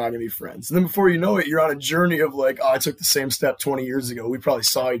talk. We're not going to be friends. And then before you know it, you're on a journey of like, oh, I took the same step 20 years ago. We probably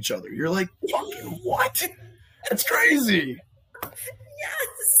saw each other. You're like, fucking what? That's crazy.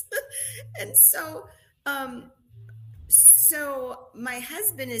 Yes. And so my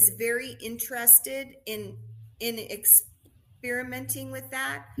husband is very interested in experimenting with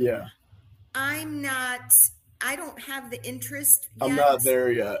that. Yeah. I don't have the interest yet. I'm not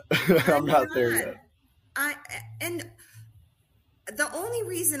there yet. I'm not there yet. And the only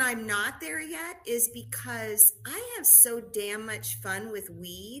reason I'm not there yet is because I have so damn much fun with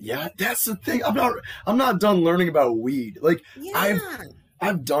weed. Yeah, that's the thing. I'm not done learning about weed. Like,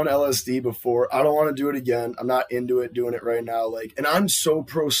 I've done LSD before. I don't want to do it again. I'm not into it doing it right now. Like, and I'm so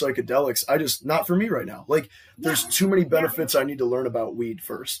pro psychedelics. I just, not for me right now. Like, there's too many benefits I need to learn about weed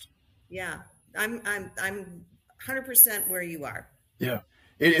first. Yeah. I'm 100% where you are. Yeah.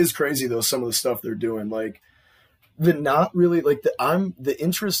 It is crazy though, some of the stuff they're doing. Like, the not really like the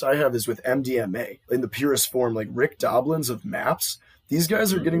interest I have is with MDMA in the purest form, like Rick Doblins of MAPS. These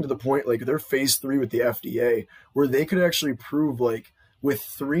guys are getting to the point, like they're phase 3 with the FDA, where they could actually prove, like, with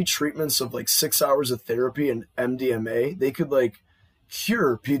 3 treatments of like 6 hours of therapy and MDMA, they could like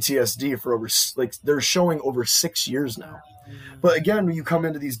cure PTSD for over, like, they're showing over 6 years now. But again, when you come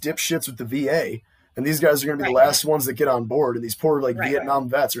into these dipshits with the VA, and these guys are going to be the last ones that get on board, and these poor like Vietnam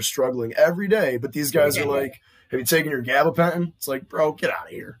vets are struggling every day. But these guys are like, have you taken your gabapentin? It's like, bro, get out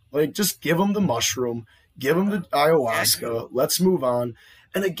of here. Like, just give them the mushroom, give them the ayahuasca. Let's move on.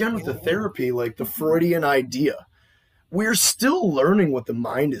 And again, with the therapy, like the Freudian idea, we're still learning what the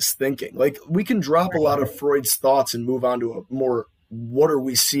mind is thinking. Like, we can drop a lot of Freud's thoughts and move on to a more, what are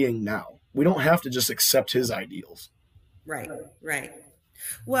we seeing now? We don't have to just accept his ideals. Right.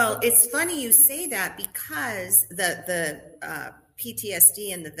 Well, it's funny you say that, because the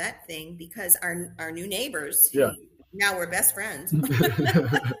PTSD and the vet thing, because our new neighbors, now we're best friends.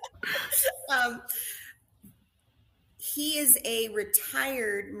 He is a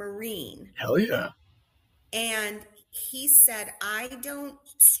retired Marine. Hell yeah. And he said, I don't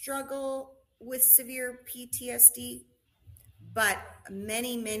struggle with severe PTSD, but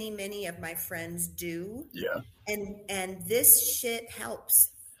many, many, many of my friends do. Yeah. And this shit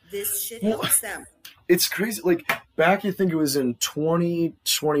helps. This shit helps them. It's crazy. Like, back, I think it was in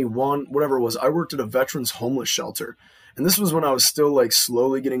 2021, whatever it was, I worked at a veterans homeless shelter. And this was when I was still like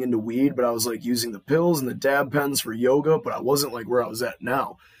slowly getting into weed, but I was like using the pills and the dab pens for yoga, but I wasn't like where I was at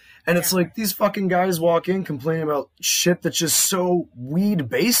now. And it's like these fucking guys walk in complaining about shit that's just so weed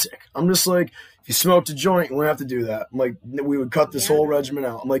basic. I'm just like, if you smoked a joint, you wouldn't have to do that. I'm like, we would cut this whole regimen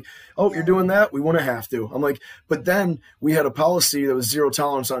out. I'm like, oh, you're doing that? We wouldn't have to. I'm like, but then we had a policy that was 0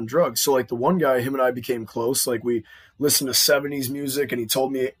 tolerance on drugs. So like the one guy, him and I became close. Like, we listened to 70s music, and he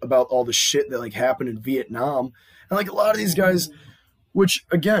told me about all the shit that like happened in Vietnam. And like a lot of these guys, which,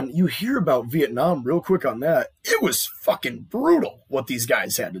 again, you hear about Vietnam real quick on that. It was fucking brutal what these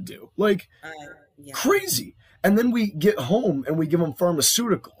guys had to do. Like, crazy. And then we get home and we give them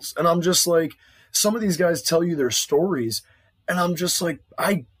pharmaceuticals. And I'm just like, some of these guys tell you their stories. And I'm just like,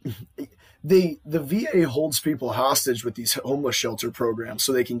 the VA holds people hostage with these homeless shelter programs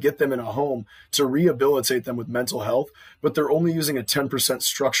so they can get them in a home to rehabilitate them with mental health. But they're only using a 10%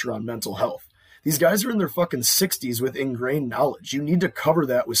 structure on mental health. These guys are in their fucking 60s with ingrained knowledge. You need to cover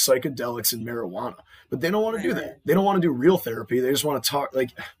that with psychedelics and marijuana. But they don't want to do that. They don't want to do real therapy. They just want to talk. Like,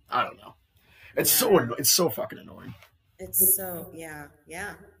 I don't know. It's so fucking annoying. It's so, yeah.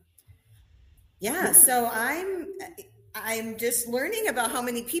 So I'm just learning about how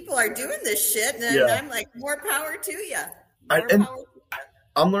many people are doing this shit. And I'm like, more power to you.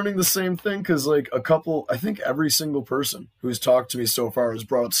 I'm learning the same thing, because like I think every single person who's talked to me so far has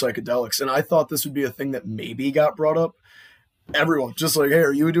brought up psychedelics. And I thought this would be a thing that maybe got brought up. Everyone just like, hey,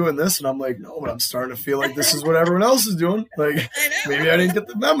 are you doing this? And I'm like, no, but I'm starting to feel like this is what everyone else is doing. Like, maybe I didn't get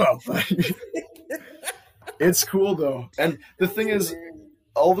the memo. It's cool though. And the thing is,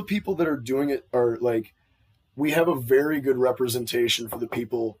 all the people that are doing it are like, we have a very good representation for the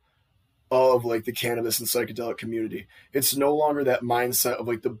people of like the cannabis and psychedelic community. It's no longer that mindset of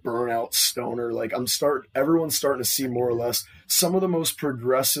like the burnout stoner. Like, everyone's starting to see more or less some of the most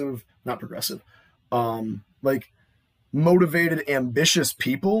like motivated, ambitious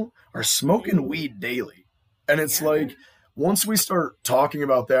people are smoking weed daily. And it's like, once we start talking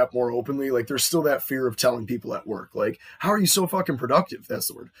about that more openly, like, there's still that fear of telling people at work, like, how are you so fucking productive? That's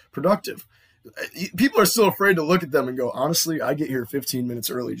the word, productive. People are still afraid to look at them and go, honestly, I get here 15 minutes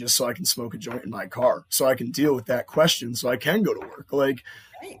early just so I can smoke a joint in my car, so I can deal with that question, so I can go to work. Like,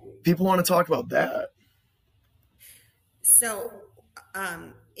 people want to talk about that. So,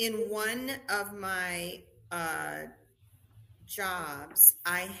 in one of my jobs,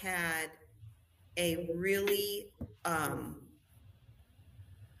 I had a really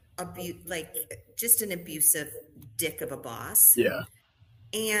just an abusive dick of a boss. Yeah.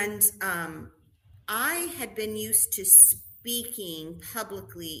 And I had been used to speaking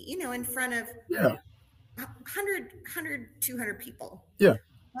publicly, in front of 100, 200 people. Yeah.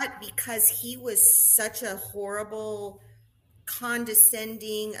 But because he was such a horrible,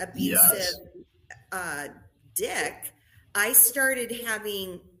 condescending, abusive dick, I started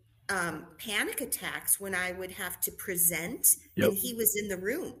having panic attacks when I would have to present and he was in the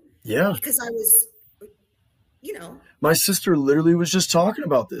room. Yeah. Because I was you know, My sister literally was just talking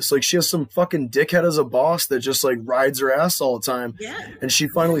about this. Like, she has some fucking dickhead as a boss that just like rides her ass all the time. yeah, And she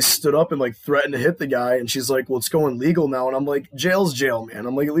finally stood up and like threatened to hit the guy. And she's like, well, it's going legal now. And I'm like, jail's jail, man.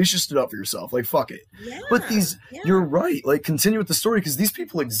 I'm like, at least you stood up for yourself. Like, fuck it. yeah, But these, yeah. you're right. Like, continue with the story because these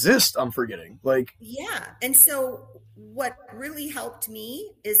people exist. I'm forgetting. Like, Yeah. And so what really helped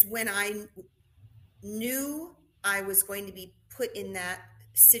me is when I knew I was going to be put in that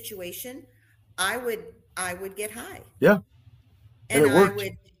situation, I would get high. yeah. And it I worked.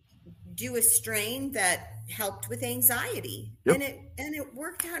 would do a strain that helped with anxiety. Yep. And it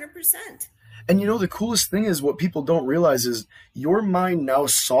worked 100%. And you know, the coolest thing is what people don't realize is your mind now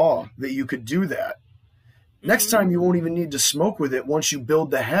saw that you could do that. Next time you won't even need to smoke with it once you build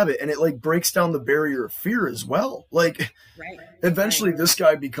the habit, and it like breaks down the barrier of fear as well. Like, Right. eventually this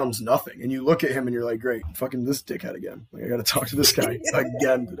guy becomes nothing, and you look at him and you're like, great, fucking this dickhead again. Like, I got to talk to this guy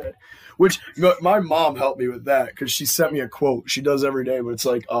again today. Which, you know, my mom helped me with that because she sent me a quote. She does every day, but it's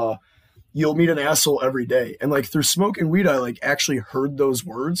like, you'll meet an asshole every day. And like through smoking weed, I like actually heard those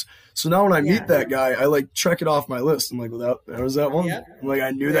words. So now when I meet that guy, I like check it off my list. I'm like, well, that was that one. Yep. I'm like,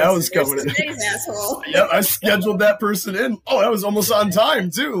 I knew that was coming in. Today's asshole. Yep, I scheduled that person in. Oh, that was almost on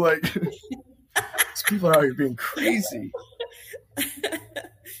time too. Like, these people are out here being crazy.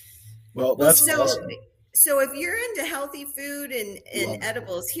 Well, that's awesome. So if you're into healthy food and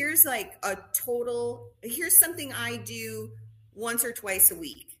edibles, here's something I do once or twice a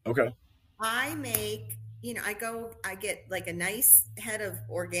week. Okay. I make, I get like a nice head of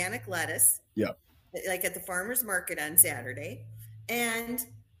organic lettuce. Yeah. Like at the farmer's market on Saturday. And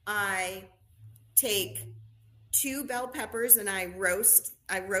I take 2 bell peppers and I roast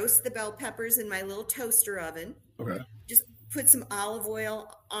the bell peppers in my little toaster oven. Okay. Just put some olive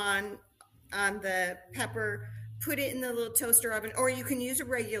oil on the pepper, put it in the little toaster oven, or you can use a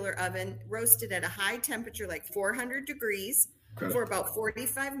regular oven, roast it at a high temperature, like 400 degrees for about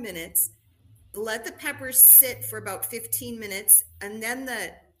 45 minutes. Let the peppers sit for about 15 minutes, and then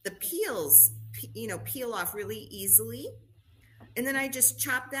the peels, peel off really easily. And then I just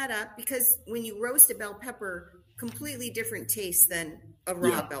chop that up because when you roast a bell pepper, completely different taste than a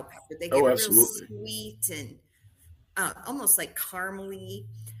raw bell pepper. They get real sweet and almost like caramely.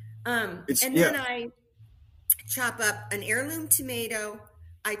 Then I chop up an heirloom tomato.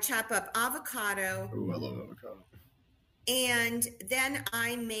 I chop up avocado. Oh, I love avocado. And then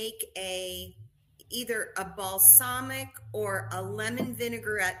I make either a balsamic or a lemon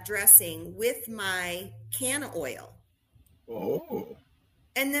vinaigrette dressing with my canna oil. Oh.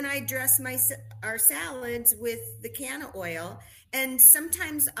 And then I dress our salads with the canna oil. And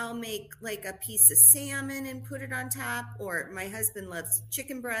sometimes I'll make like a piece of salmon and put it on top. Or my husband loves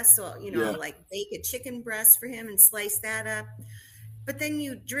chicken breast, so I'll like bake a chicken breast for him and slice that up. But then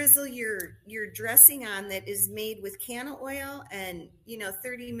you drizzle your dressing on that is made with canna oil, and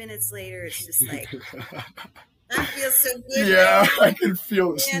 30 minutes later it's just like I feel so good. Yeah, I can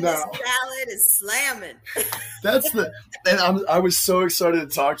feel this now. The salad is slamming. And I was so excited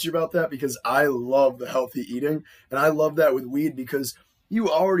to talk to you about that because I love the healthy eating, and I love that with weed because you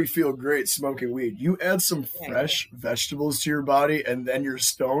already feel great smoking weed. You add some fresh vegetables to your body, and then you're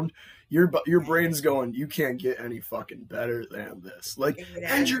stoned. Your brain's going, you can't get any fucking better than this. Like, exactly.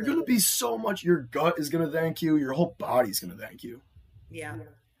 And you're going to be so much, your gut is going to thank you. Your whole body's going to thank you. Yeah.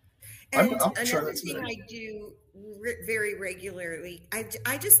 And I'm another thing I do very regularly,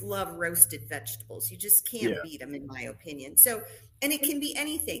 I just love roasted vegetables. You just can't beat them, in my opinion. So, and it can be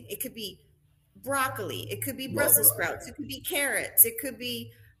anything. It could be broccoli. It could be Brussels sprouts. It could be carrots. It could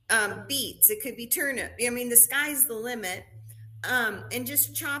be beets. It could be turnip. I mean, the sky's the limit. And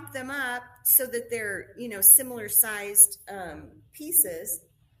just chop them up so that they're, similar sized pieces.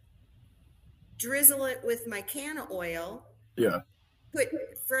 Drizzle it with my canna oil. Yeah. Put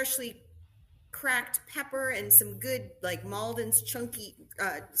freshly cracked pepper and some good, like Malden's chunky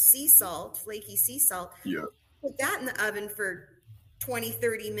sea salt, flaky sea salt. Yeah. Put that in the oven for 20,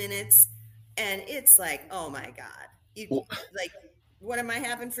 30 minutes. And it's like, oh my God. What am I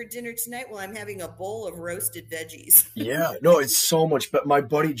having for dinner tonight? Well, I'm having a bowl of roasted veggies. Yeah, no, it's so much. But my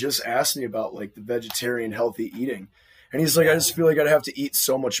buddy just asked me about like the vegetarian healthy eating. And he's like, I just feel like I'd have to eat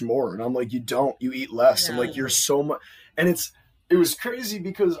so much more. And I'm like, you don't, you eat less. No. I'm like, you're so much. And it was crazy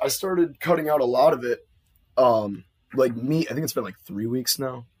because I started cutting out a lot of it. Like meat, I think it's been like 3 weeks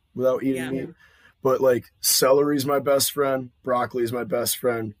now without eating meat. But like celery's my best friend. Broccoli's my best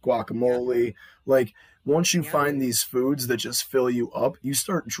friend. Guacamole. Yeah. Like, once you find these foods that just fill you up, you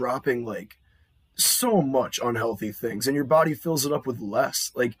start dropping like so much unhealthy things and your body fills it up with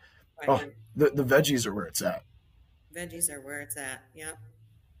less. Like, the veggies are where it's at. Veggies are where it's at. Yep.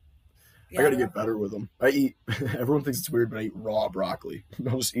 I got to get better with them. I eat, everyone thinks it's weird, but I eat raw broccoli.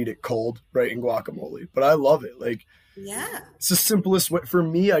 I'll just eat it cold, right, in guacamole. But I love it. Like, yeah, it's the simplest way. For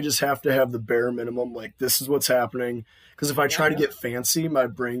me, I just have to have the bare minimum. Like, this is what's happening. Because if I try to get fancy, my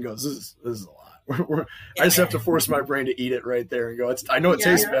brain goes, this is a lot. I just have to force my brain to eat it right there and go, I know it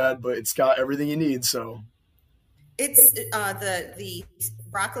tastes bad, but it's got everything you need, so. It's the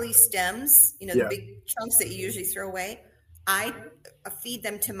broccoli stems, the big chunks that you usually throw away. I feed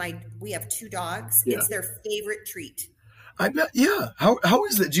them to we have 2 dogs. Yeah. It's their favorite treat. I bet. Yeah. How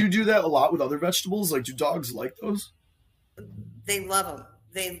is that? Do you do that a lot with other vegetables? Like, do dogs like those? They love them.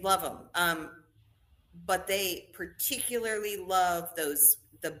 But they particularly love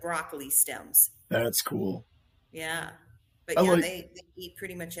the broccoli stems. That's cool. Yeah. But they eat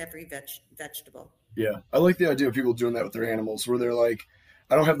pretty much every vegetable. Yeah. I like the idea of people doing that with their animals, where they're like,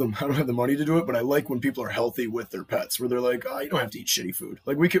 I don't have the money to do it, but I like when people are healthy with their pets, where they're like, oh, you don't have to eat shitty food.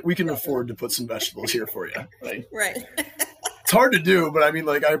 Like, we can afford to put some vegetables here for you. Like, right. It's hard to do, but I mean,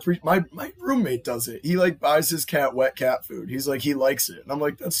 like, my roommate does it. He like buys his cat wet cat food. He's like, he likes it. And I'm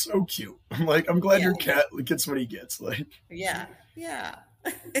like, that's so cute. I'm like, I'm glad your cat gets what he gets. Like, yeah.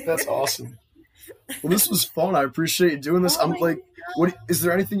 That's awesome. Well, this was fun. I appreciate you doing this. I'm like, what is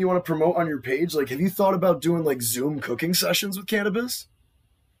there anything you want to promote on your page? Like, have you thought about doing like Zoom cooking sessions with cannabis?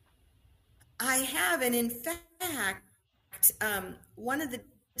 I have, and in fact, one of the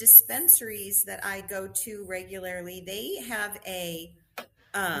dispensaries that I go to regularly, they have a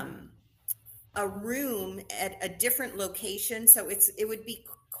room at a different location, so it would be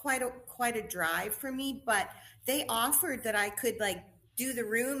quite a drive for me. But they offered that I could like do the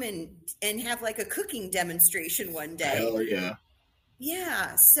room and have like a cooking demonstration one day. Hell yeah!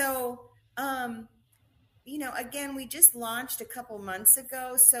 Yeah, so. Again, we just launched a couple months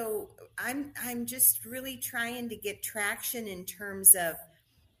ago, so I'm just really trying to get traction in terms of,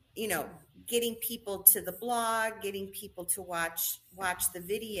 getting people to the blog, getting people to watch the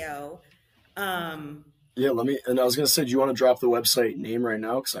video. Yeah, and I was gonna say, do you want to drop the website name right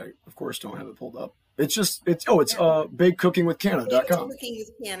now? Because I, of course, don't have it pulled up. It's bakedcookingwithcanna.com.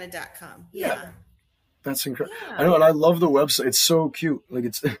 Bakedcookingwithcanna.com. Yeah. That's incredible. Yeah. I know, and I love the website. It's so cute. Like,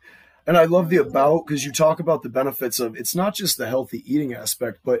 it's. And I love the about, because you talk about the benefits of, it's not just the healthy eating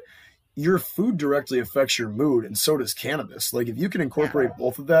aspect, but your food directly affects your mood, and so does cannabis. Like, if you can incorporate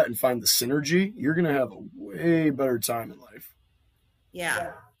both of that and find the synergy, you're going to have a way better time in life.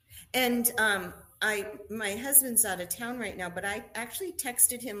 Yeah. And my husband's out of town right now, but I actually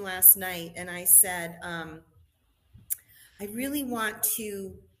texted him last night and I said, I really want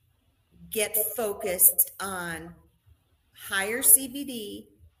to get focused on higher CBD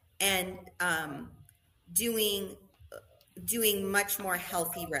and doing much more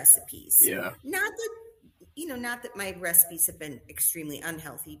healthy recipes. Yeah. Not that my recipes have been extremely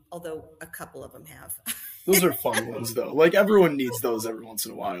unhealthy, although a couple of them have. Those are fun ones, though. Like, everyone needs those every once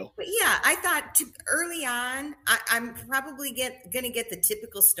in a while. But yeah, I thought early on, I'm probably going to get the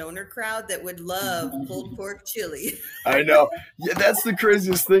typical stoner crowd that would love pulled pork chili. I know. Yeah, that's the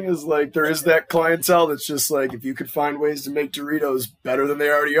craziest thing is, like, there is that clientele that's just like, if you could find ways to make Doritos better than they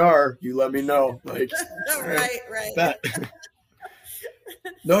already are, you let me know. Like, right. That.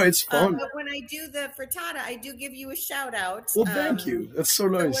 No, it's fun. But when I do the frittata, I do give you a shout out. Well, thank you. That's so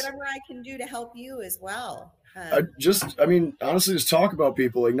nice. So whatever I can do to help you as well. Honestly, just talk about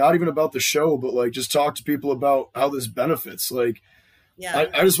people, like, not even about the show, but like, just talk to people about how this benefits. Like, yeah,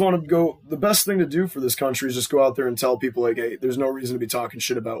 I just want to go, the best thing to do for this country is just go out there and tell people, like, hey, there's no reason to be talking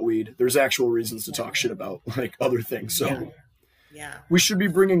shit about weed. There's actual reasons to talk shit about, like, other things. So yeah. We should be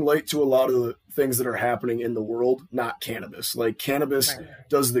bringing light to a lot of the things that are happening in the world, not cannabis. Like, cannabis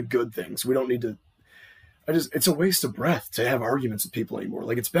does the good things. We don't need to. It's a waste of breath to have arguments with people anymore.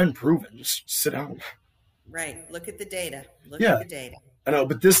 Like, it's been proven. Just sit down. Right. Look at the data. Look at the data. I know,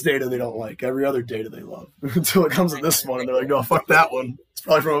 but this data they don't like. Every other data they love. Until it comes to this one, and they're like, no, fuck that one. It's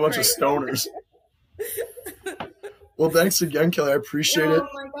probably from a bunch of stoners. Well, thanks again, Kelly. I appreciate it. Oh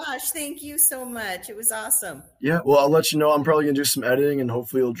my gosh, thank you so much. It was awesome. Yeah, well, I'll let you know. I'm probably going to do some editing, and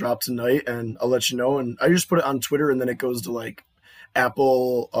hopefully it'll drop tonight, and I'll let you know. And I just put it on Twitter, and then it goes to, like,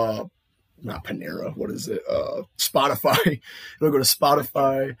 Apple, not Panera, what is it? Spotify. It'll go to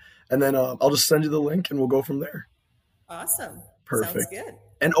Spotify, and then I'll just send you the link, and we'll go from there. Awesome. Perfect. Sounds good.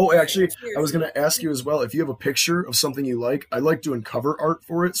 And actually, I was going to ask you as well, if you have a picture of something you like, I like doing cover art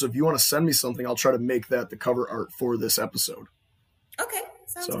for it. So if you want to send me something, I'll try to make that the cover art for this episode. Okay.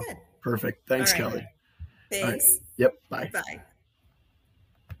 Sounds good. Perfect. Thanks, right. Kelly. Thanks. Right. Yep. Bye. Bye.